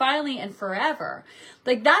that finally and forever.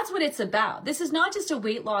 That's what it's about. This is not just a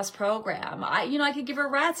weight loss program. I could give a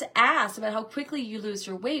rat's ass about how quickly you lose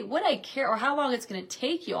your weight. What I care, or how long it's going to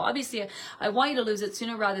take you. Obviously, I want you to lose it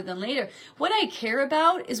sooner rather than later. What I care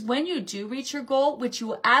about is when you do reach your goal, which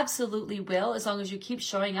you absolutely will, as long as you keep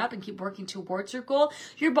showing up and keep working towards your goal.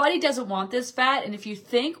 Your body doesn't want this fat. And if you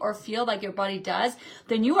think or feel like your body does,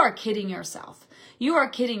 then you are kidding yourself. You are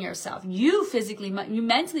kidding yourself. You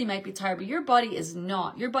mentally might be tired, but your body is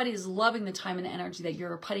not. Your body is loving the time and the energy that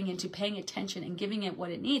you're putting into paying attention and giving it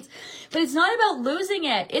what it needs. But it's not about losing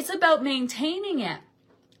it. It's about maintaining it.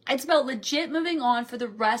 It's about legit moving on for the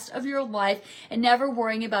rest of your life and never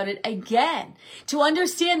worrying about it again. To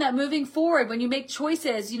understand that moving forward, when you make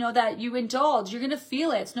choices, that you indulge, you're going to feel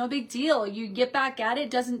it. It's no big deal. You get back at it. It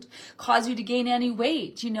doesn't cause you to gain any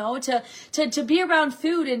weight, to be around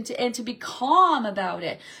food and to be calm about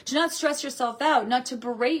it, to not stress yourself out, not to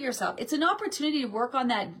berate yourself. It's an opportunity to work on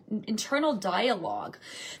that internal dialogue.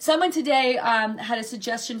 Someone today had a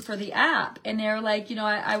suggestion for the app, and they're like,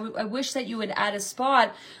 I wish that you would add a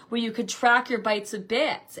spot where you could track your bites of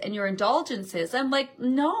bits and your indulgences. I'm like,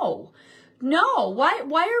 no. Why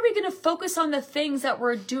are we going to focus on the things that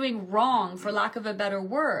we're doing wrong, for lack of a better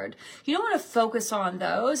word? You don't want to focus on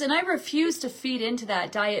those. And I refuse to feed into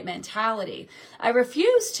that diet mentality. I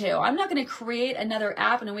refuse to. I'm not going to create another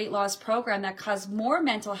app and a weight loss program that causes more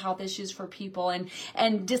mental health issues for people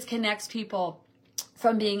and disconnects people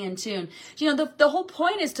from being in tune. The whole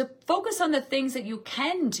point is to focus on the things that you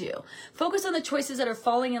can do. Focus on the choices that are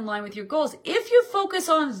falling in line with your goals. If you focus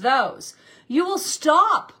on those, you will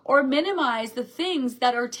stop or minimize the things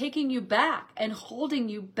that are taking you back and holding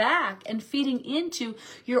you back and feeding into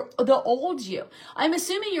the old you. I'm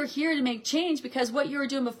assuming you're here to make change because what you were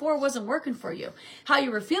doing before wasn't working for you. How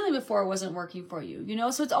you were feeling before wasn't working for you,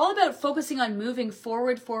 So it's all about focusing on moving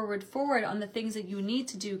forward on the things that you need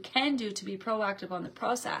to do, can do to be proactive on the the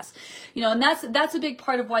process. You know, and that's a big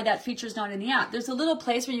part of why that feature is not in the app. There's a little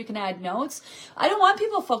place where you can add notes. I don't want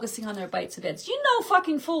people focusing on their bites of bits. You know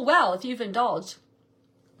fucking full well if you've indulged.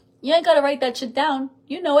 You ain't got to write that shit down.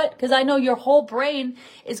 You know it, because I know your whole brain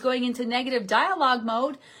is going into negative dialogue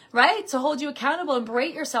mode, right? To hold you accountable and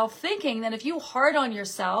berate yourself, thinking that if you hard on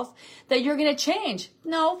yourself, that you're going to change.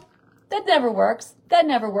 No, that never works. That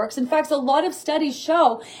never works. In fact, a lot of studies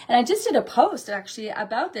show, and I just did a post actually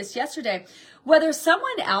about this yesterday, whether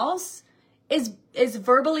someone else is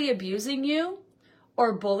verbally abusing you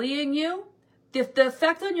or bullying you, the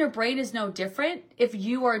effect on your brain is no different if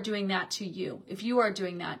you are doing that to you. If you are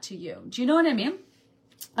doing that to you. Do you know what I mean?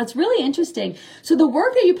 That's really interesting. So the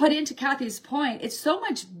work that you put into Kathy's point, it's so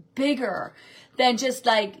much bigger than just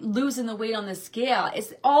like losing the weight on the scale.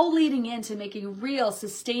 It's all leading into making real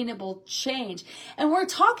sustainable change. And we're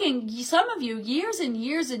talking, some of you, years and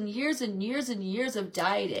years and years and years and years of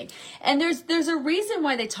dieting. And there's a reason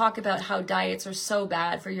why they talk about how diets are so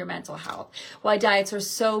bad for your mental health, why diets are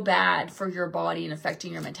so bad for your body and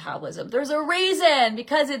affecting your metabolism. There's a reason,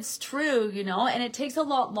 because it's true, you know, and it takes a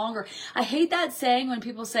lot longer. I hate that saying when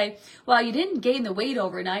people say, well, you didn't gain the weight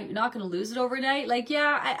overnight, you're not going to lose it overnight. Like,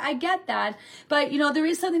 yeah, I get that. But, you know, there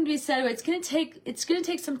is something to be said about it. It's going to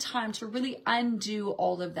take some time to really undo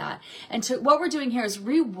all of that. And what we're doing here is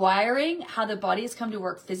rewiring how the body has come to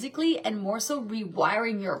work physically, and more so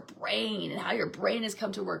rewiring your brain and how your brain has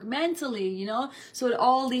come to work mentally, you know, so it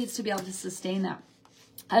all leads to be able to sustain that.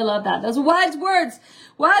 I love that. Those are wise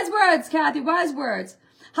words, Kathy, wise words.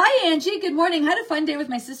 Hi, Angie. Good morning. Had a fun day with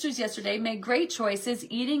my sisters yesterday. Made great choices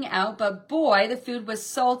eating out, but boy, the food was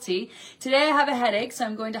salty. Today I have a headache, so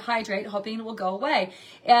I'm going to hydrate, hoping it will go away.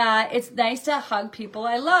 It's nice to hug people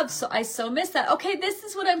I love, so I so miss that. Okay, this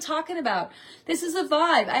is what I'm talking about. This is a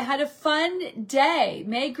vibe. I had a fun day.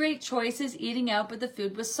 Made great choices eating out, but the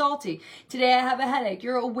food was salty. Today I have a headache.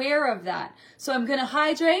 You're aware of that. So I'm going to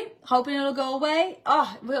hydrate, hoping it'll go away.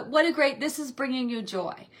 Oh, what a great, this is bringing you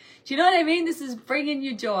joy. Do you know what I mean? This is bringing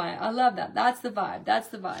you joy. I love that. That's the vibe. That's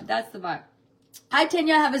the vibe. That's the vibe. Hi,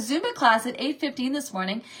 Tanya. I have a Zumba class at 8:15 this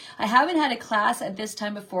morning. I haven't had a class at this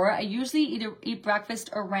time before. I usually eat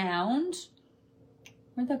breakfast around...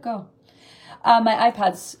 Where'd that go? My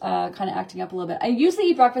iPad's kind of acting up a little bit. I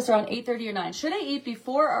usually eat breakfast around 8:30 or 9. Should I eat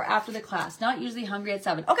before or after the class? Not usually hungry at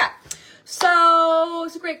 7. Okay. So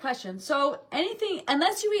it's a great question. So anything,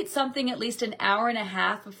 unless you eat something at least an hour and a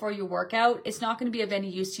half before your workout, it's not going to be of any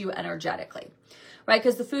use to you energetically, right?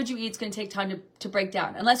 Because the food you eat is going to take time to break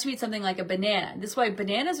down. Unless you eat something like a banana. This is why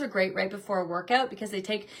bananas are great right before a workout, because they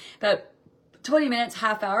take about 20 minutes,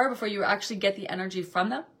 half hour before you actually get the energy from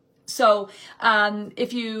them. So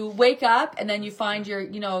if you wake up and then you find you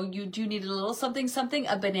do need a little something,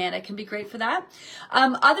 a banana can be great for that.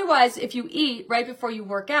 Otherwise, if you eat right before you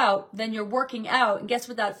work out, then you're working out, and guess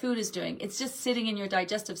what that food is doing? It's just sitting in your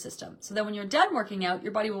digestive system. So then when you're done working out,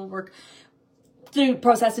 your body will work to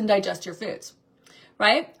process and digest your foods.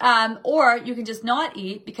 Right? Or you can just not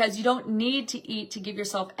eat, because you don't need to eat to give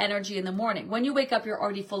yourself energy in the morning. When you wake up, you're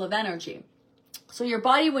already full of energy. So your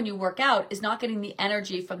body, when you work out, is not getting the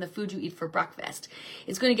energy from the food you eat for breakfast.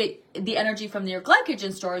 It's going to get the energy from your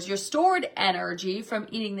glycogen stores, your stored energy from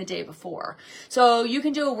eating the day before. So you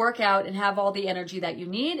can do a workout and have all the energy that you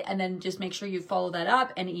need, and then just make sure you follow that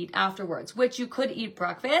up and eat afterwards, which you could eat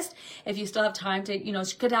breakfast if you still have time to, you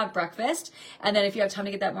could have breakfast. And then if you have time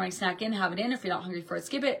to get that morning snack in, have it in. If you're not hungry for it,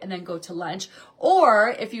 skip it and then go to lunch.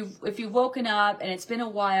 Or if you've woken up and it's been a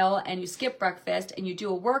while and you skip breakfast and you do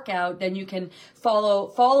a workout, then you can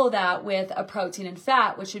follow that with a protein and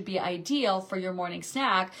fat, which would be ideal for your morning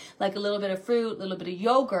snack, like a little bit of fruit, a little bit of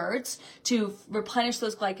yogurts to replenish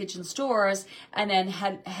those glycogen stores, and then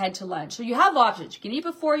head to lunch. So you have options. You can eat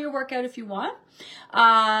before your workout if you want,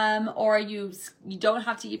 or you don't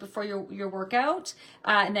have to eat before your workout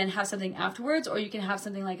and then have something afterwards, or you can have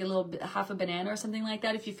something like half a banana or something like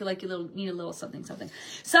that if you feel like you need a little something.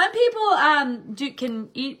 Some people can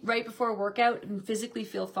eat right before a workout and physically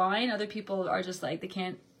feel fine. Other people are just like, they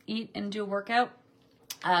can't eat and do a workout.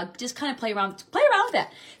 Just kind of play around with it.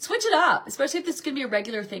 Switch it up, especially if this is going to be a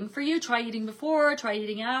regular thing for you. Try eating before, try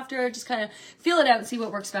eating after. Just kind of feel it out and see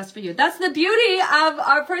what works best for you. That's the beauty of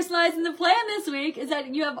our personalizing the plan this week, is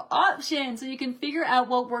that you have options, so you can figure out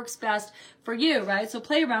what works best for you, right? So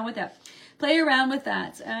play around with it. Play around with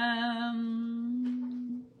that.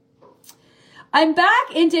 I'm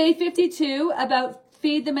back in day 52 about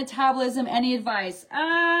feed the metabolism. Any advice?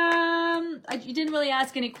 You didn't really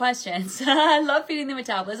ask any questions. I love feeding the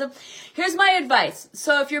metabolism. Here's my advice.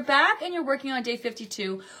 So if you're back and you're working on day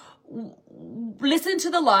 52, listen to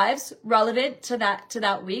the lives relevant to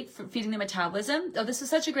that week for feeding the metabolism. Oh, this is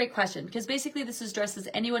such a great question, because basically this addresses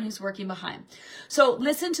anyone who's working behind. So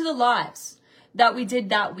listen to the lives that we did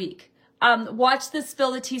that week. Watch the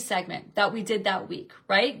Spill the Tea segment that we did that week,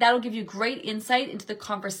 right? That'll give you great insight into the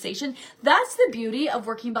conversation. That's the beauty of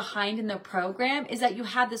working behind in the program, is that you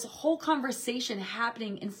have this whole conversation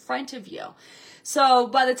happening in front of you. So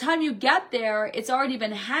by the time you get there, it's already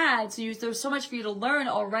been had. So there's so much for you to learn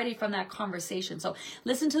already from that conversation. So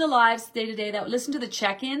listen to the lives day to day, listen to the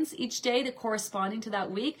check-ins each day that corresponding to that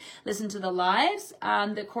week. Listen to the lives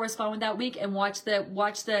that correspond with that week, and watch the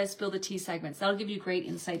Spill the Tea segments. That'll give you great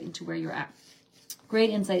insight into where you're at. Great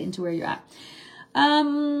insight into where you're at.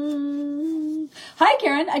 Hi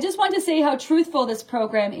Karen, I just want to say how truthful this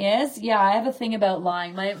program is. Yeah, I have a thing about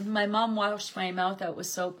lying. My mom washed my mouth out with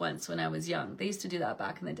soap once when I was young. They used to do that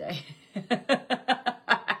back in the day.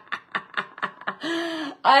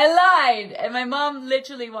 I lied, and my mom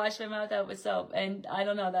literally washed my mouth out with soap, and I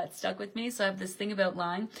don't know, that stuck with me. So I have this thing about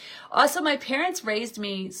lying. Also, my parents raised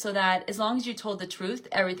me so that as long as you told the truth,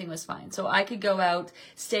 everything was fine. So I could go out,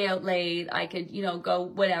 stay out late, I could, go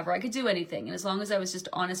whatever, I could do anything, and as long as I was just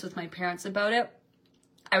honest with my parents about it,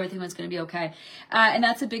 everything was going to be okay. And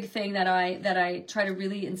that's a big thing that I try to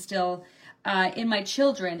really instill in my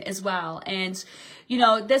children as well. And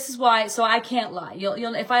this is why, so I can't lie.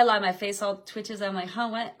 You'll if I lie, my face all twitches. I'm like, huh,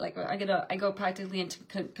 what? Like I go practically into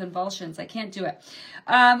convulsions. I can't do it.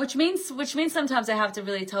 Which means sometimes I have to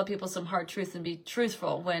really tell people some hard truth and be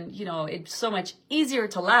truthful when, it's so much easier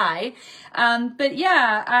to lie. But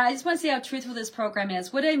yeah, I just want to see how truthful this program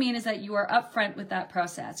is. What I mean is that you are upfront with that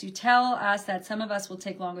process. You tell us that some of us will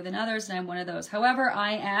take longer than others, and I'm one of those. However,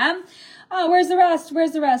 I am. Oh, where's the rest?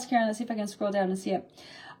 Karen? Let's see if I can scroll down and see it.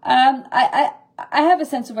 I have a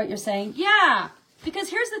sense of what you're saying. Yeah, because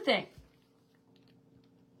here's the thing.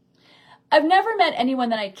 I've never met anyone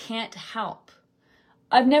that I can't help.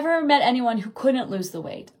 I've never met anyone who couldn't lose the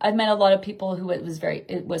weight. I've met a lot of people who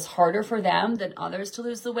it was harder for them than others to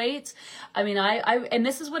lose the weight. I mean, and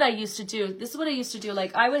this is what I used to do.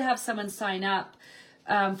 Like, I would have someone sign up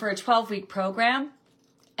for a 12-week program,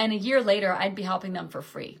 and a year later, I'd be helping them for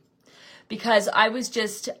free. Because I was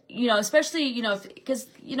just, especially, because,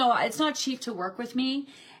 it's not cheap to work with me.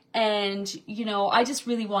 And, I just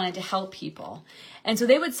really wanted to help people. And so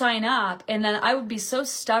they would sign up, and then I would be so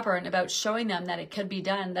stubborn about showing them that it could be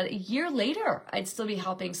done that a year later, I'd still be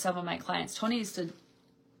helping some of my clients. Tony used to,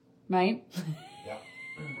 right? Yeah.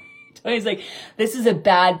 Tony's like, this is a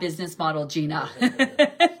bad business model, Gina.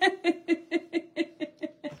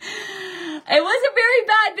 It was a very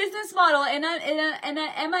bad business model, and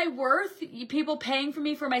am I worth people paying for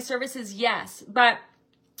me for my services? Yes, but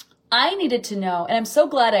I needed to know, and I'm so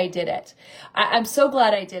glad I did it. I'm so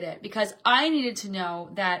glad I did it, because I needed to know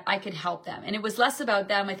that I could help them. And it was less about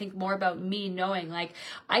them, I think more about me knowing, like,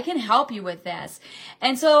 I can help you with this.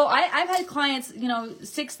 And so I've had clients,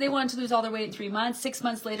 they wanted to lose all their weight in 3 months. 6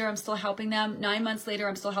 months later, I'm still helping them. 9 months later,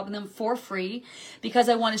 I'm still helping them for free, because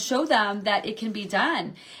I want to show them that it can be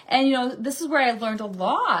done. And, this is where I learned a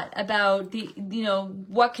lot about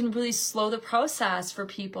what can really slow the process for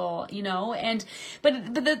people, but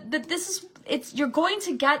you're going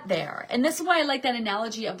to get there. And this is why I like that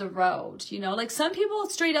analogy of the road. Like, some people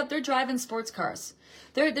straight up, they're driving sports cars.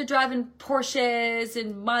 They're driving Porsches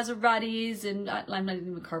and Maseratis, and I'm not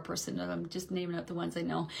even a car person. I'm just naming out the ones I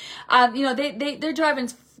know. They're driving,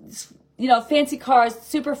 fancy cars,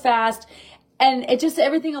 super fast, and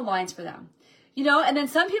everything aligns for them. And then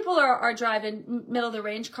some people are driving middle of the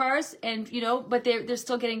range cars, and but they're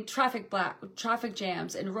still getting traffic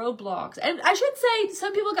jams and roadblocks. And I should say,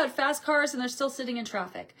 some people got fast cars and they're still sitting in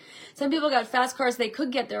traffic. Some people got fast cars, they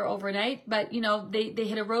could get there overnight, but they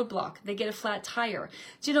hit a roadblock, they get a flat tire.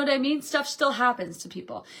 Do you know what I mean? Stuff still happens to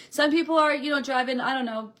people. Some people are driving, I don't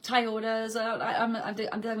know, Toyotas.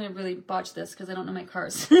 I'm going to really botch this because I don't know my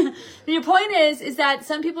cars. The point is that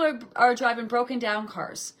some people are driving broken down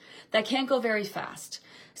cars that can't go very fast,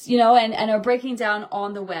 and are breaking down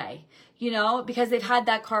on the way, because they've had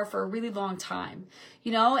that car for a really long time,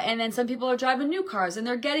 and then some people are driving new cars and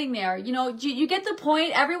they're getting there. You get the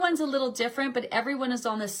point. Everyone's a little different, but everyone is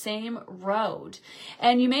on the same road,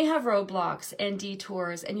 and you may have roadblocks and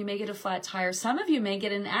detours, and you may get a flat tire. Some of you may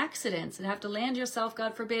get in accidents and have to land yourself,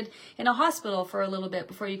 God forbid, in a hospital for a little bit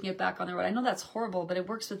before you can get back on the road. I know that's horrible, but it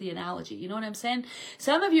works with the analogy. You know what I'm saying?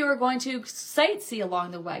 Some of you are going to sightsee along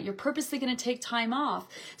the way. You're purposely going to take time off.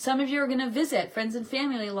 Some of you are going to visit friends and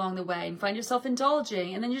family along the way. and find yourself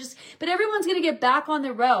indulging. And then but everyone's going to get back on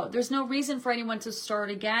the road. There's no reason for anyone to start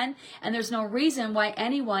again. And there's no reason why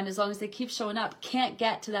anyone, as long as they keep showing up, can't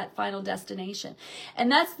get to that final destination.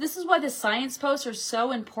 And this is why the science posts are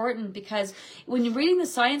so important, because when you're reading the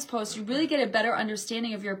science posts, you really get a better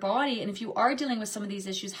understanding of your body. And if you are dealing with some of these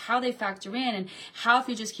issues, how they factor in, and how, if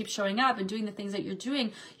you just keep showing up and doing the things that you're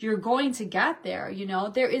doing, you're going to get there. You know,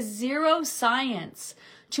 there is zero science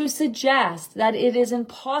to suggest that it is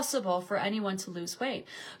impossible for anyone to lose weight.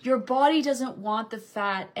 Your body doesn't want the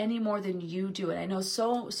fat any more than you do. And I know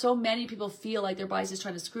so many people feel like their body's just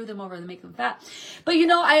trying to screw them over and make them fat. But you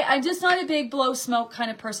know, I'm just not a big blow smoke kind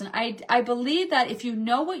of person. I believe that if you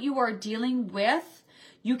know what you are dealing with,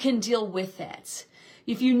 you can deal with it.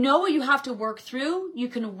 If you know what you have to work through, you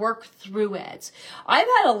can work through it. I've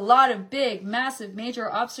had a lot of big, massive, major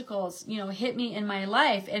obstacles, you know, hit me in my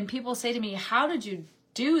life. And people say to me, how did you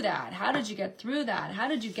do that? How did you get through that? How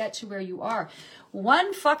did you get to where you are?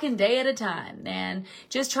 One fucking day at a time, and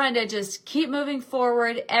just trying to just keep moving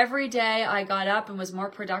forward. Every day I got up and was more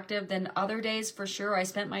productive than other days, for sure. I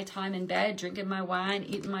spent my time in bed, drinking my wine,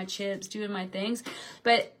 eating my chips, doing my things.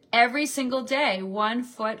 But every single day, 1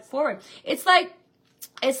 foot forward. It's like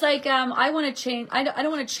I want to change. I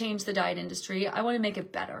don't want to change the diet industry. I want to make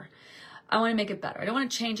it better. I want to make it better. I don't want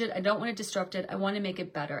to change it. I don't want to disrupt it. I want to make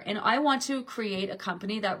it better. And I want to create a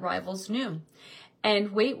company that rivals Noom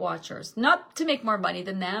and Weight Watchers, not to make more money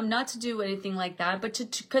than them, not to do anything like that, but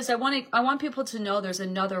because I want people to know there's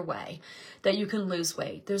another way that you can lose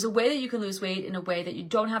weight. There's a way that you can lose weight in a way that you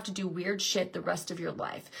don't have to do weird shit the rest of your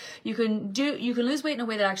life. You can lose weight in a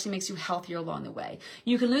way that actually makes you healthier along the way.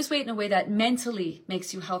 You can lose weight in a way that mentally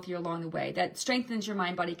makes you healthier along the way, that strengthens your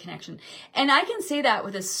mind-body connection. And I can say that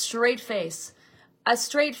with a straight face.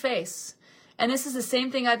 And this is the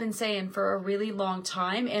same thing I've been saying for a really long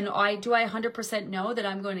time. And do I 100% know that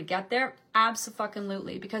I'm going to get there?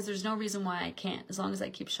 Abso-fucking-lutely, because there's no reason why I can't, as long as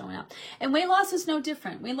I keep showing up. And weight loss is no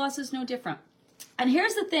different. And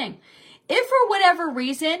here's the thing. If for whatever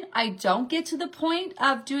reason I don't get to the point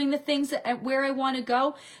of doing the things where I want to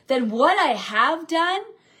go, then what I have done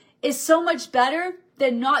is so much better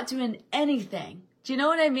than not doing anything. Do you know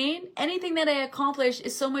what I mean? Anything that I accomplish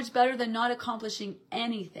is so much better than not accomplishing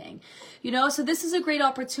anything. You know, so this is a great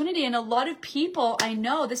opportunity. And a lot of people, I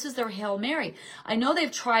know, this is their Hail Mary. I know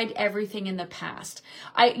they've tried everything in the past.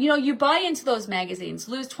 You buy into those magazines,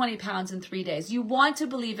 lose 20 pounds in 3 days. You want to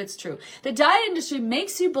believe it's true. The diet industry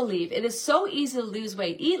makes you believe it is so easy to lose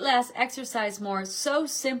weight. Eat less, exercise more. So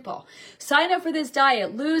simple. Sign up for this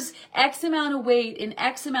diet, lose X amount of weight in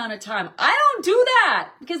X amount of time. I don't do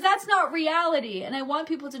that, because that's not reality. And I want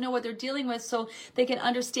people to know what they're dealing with so they can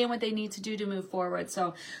understand what they need to do to move forward.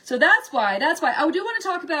 So that's why. I do want to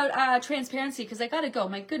talk about transparency, because I got to go.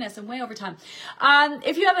 My goodness, I'm way over time.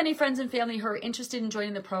 If you have any friends and family who are interested in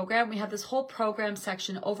joining the program, we have this whole program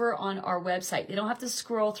section over on our website. They don't have to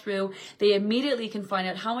scroll through. They immediately can find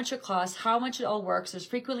out how much it costs, how much it all works. There's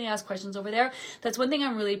frequently asked questions over there. That's one thing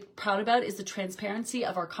I'm really proud about, is the transparency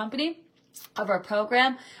of our company, of our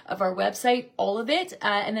program, of our website, all of it.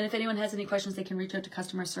 And then if anyone has any questions, they can reach out to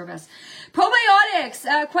customer service.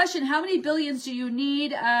 Probiotics. Question, how many billions do you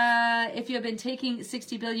need if you have been taking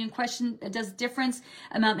 60 billion? Question, does difference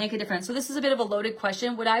amount make a difference? So this is a bit of a loaded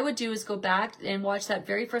question. What I would do is go back and watch that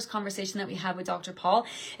very first conversation that we had with Dr. Paul.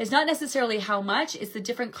 It's not necessarily how much, it's the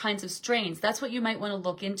different kinds of strains. That's what you might want to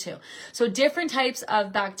look into. So different types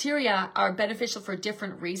of bacteria are beneficial for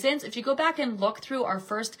different reasons. If you go back and look through our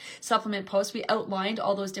first supplement post, we outlined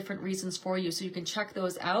all those different reasons for you, so you can check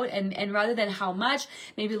those out, and rather than how much,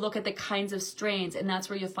 maybe look at the kinds of strains, and that's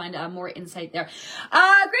where you'll find more insight there.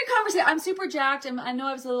 Great conversation. I'm super jacked. I know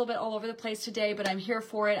I was a little bit all over the place today, but I'm here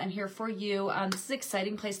for it. I'm here for you. This is an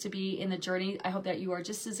exciting place to be in the journey. I hope that you are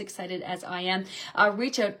just as excited as I am.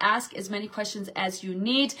 Reach out, ask as many questions as you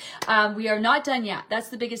need. We are not done yet. That's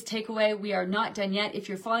the biggest takeaway. We are not done yet. If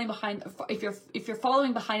you're falling behind, if you're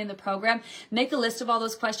following behind in the program, make a list of all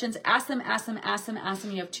those questions. Ask them.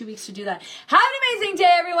 You have 2 weeks to do that. Have an amazing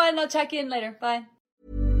day, everyone. I'll check in later. Bye.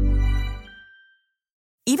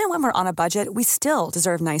 Even when we're on a budget, we still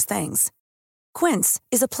deserve nice things. Quince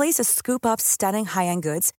is a place to scoop up stunning high-end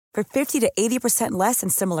goods for 50 to 80% less than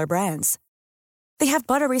similar brands. They have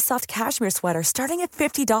buttery soft cashmere sweaters starting at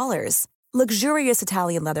 $50, luxurious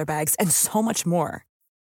Italian leather bags, and so much more.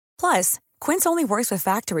 Plus, Quince only works with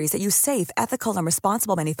factories that use safe, ethical, and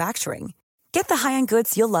responsible manufacturing. Get the high-end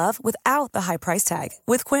goods you'll love without the high price tag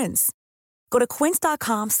with Quince. Go to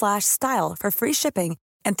quince.com/style for free shipping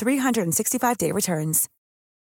and 365-day returns.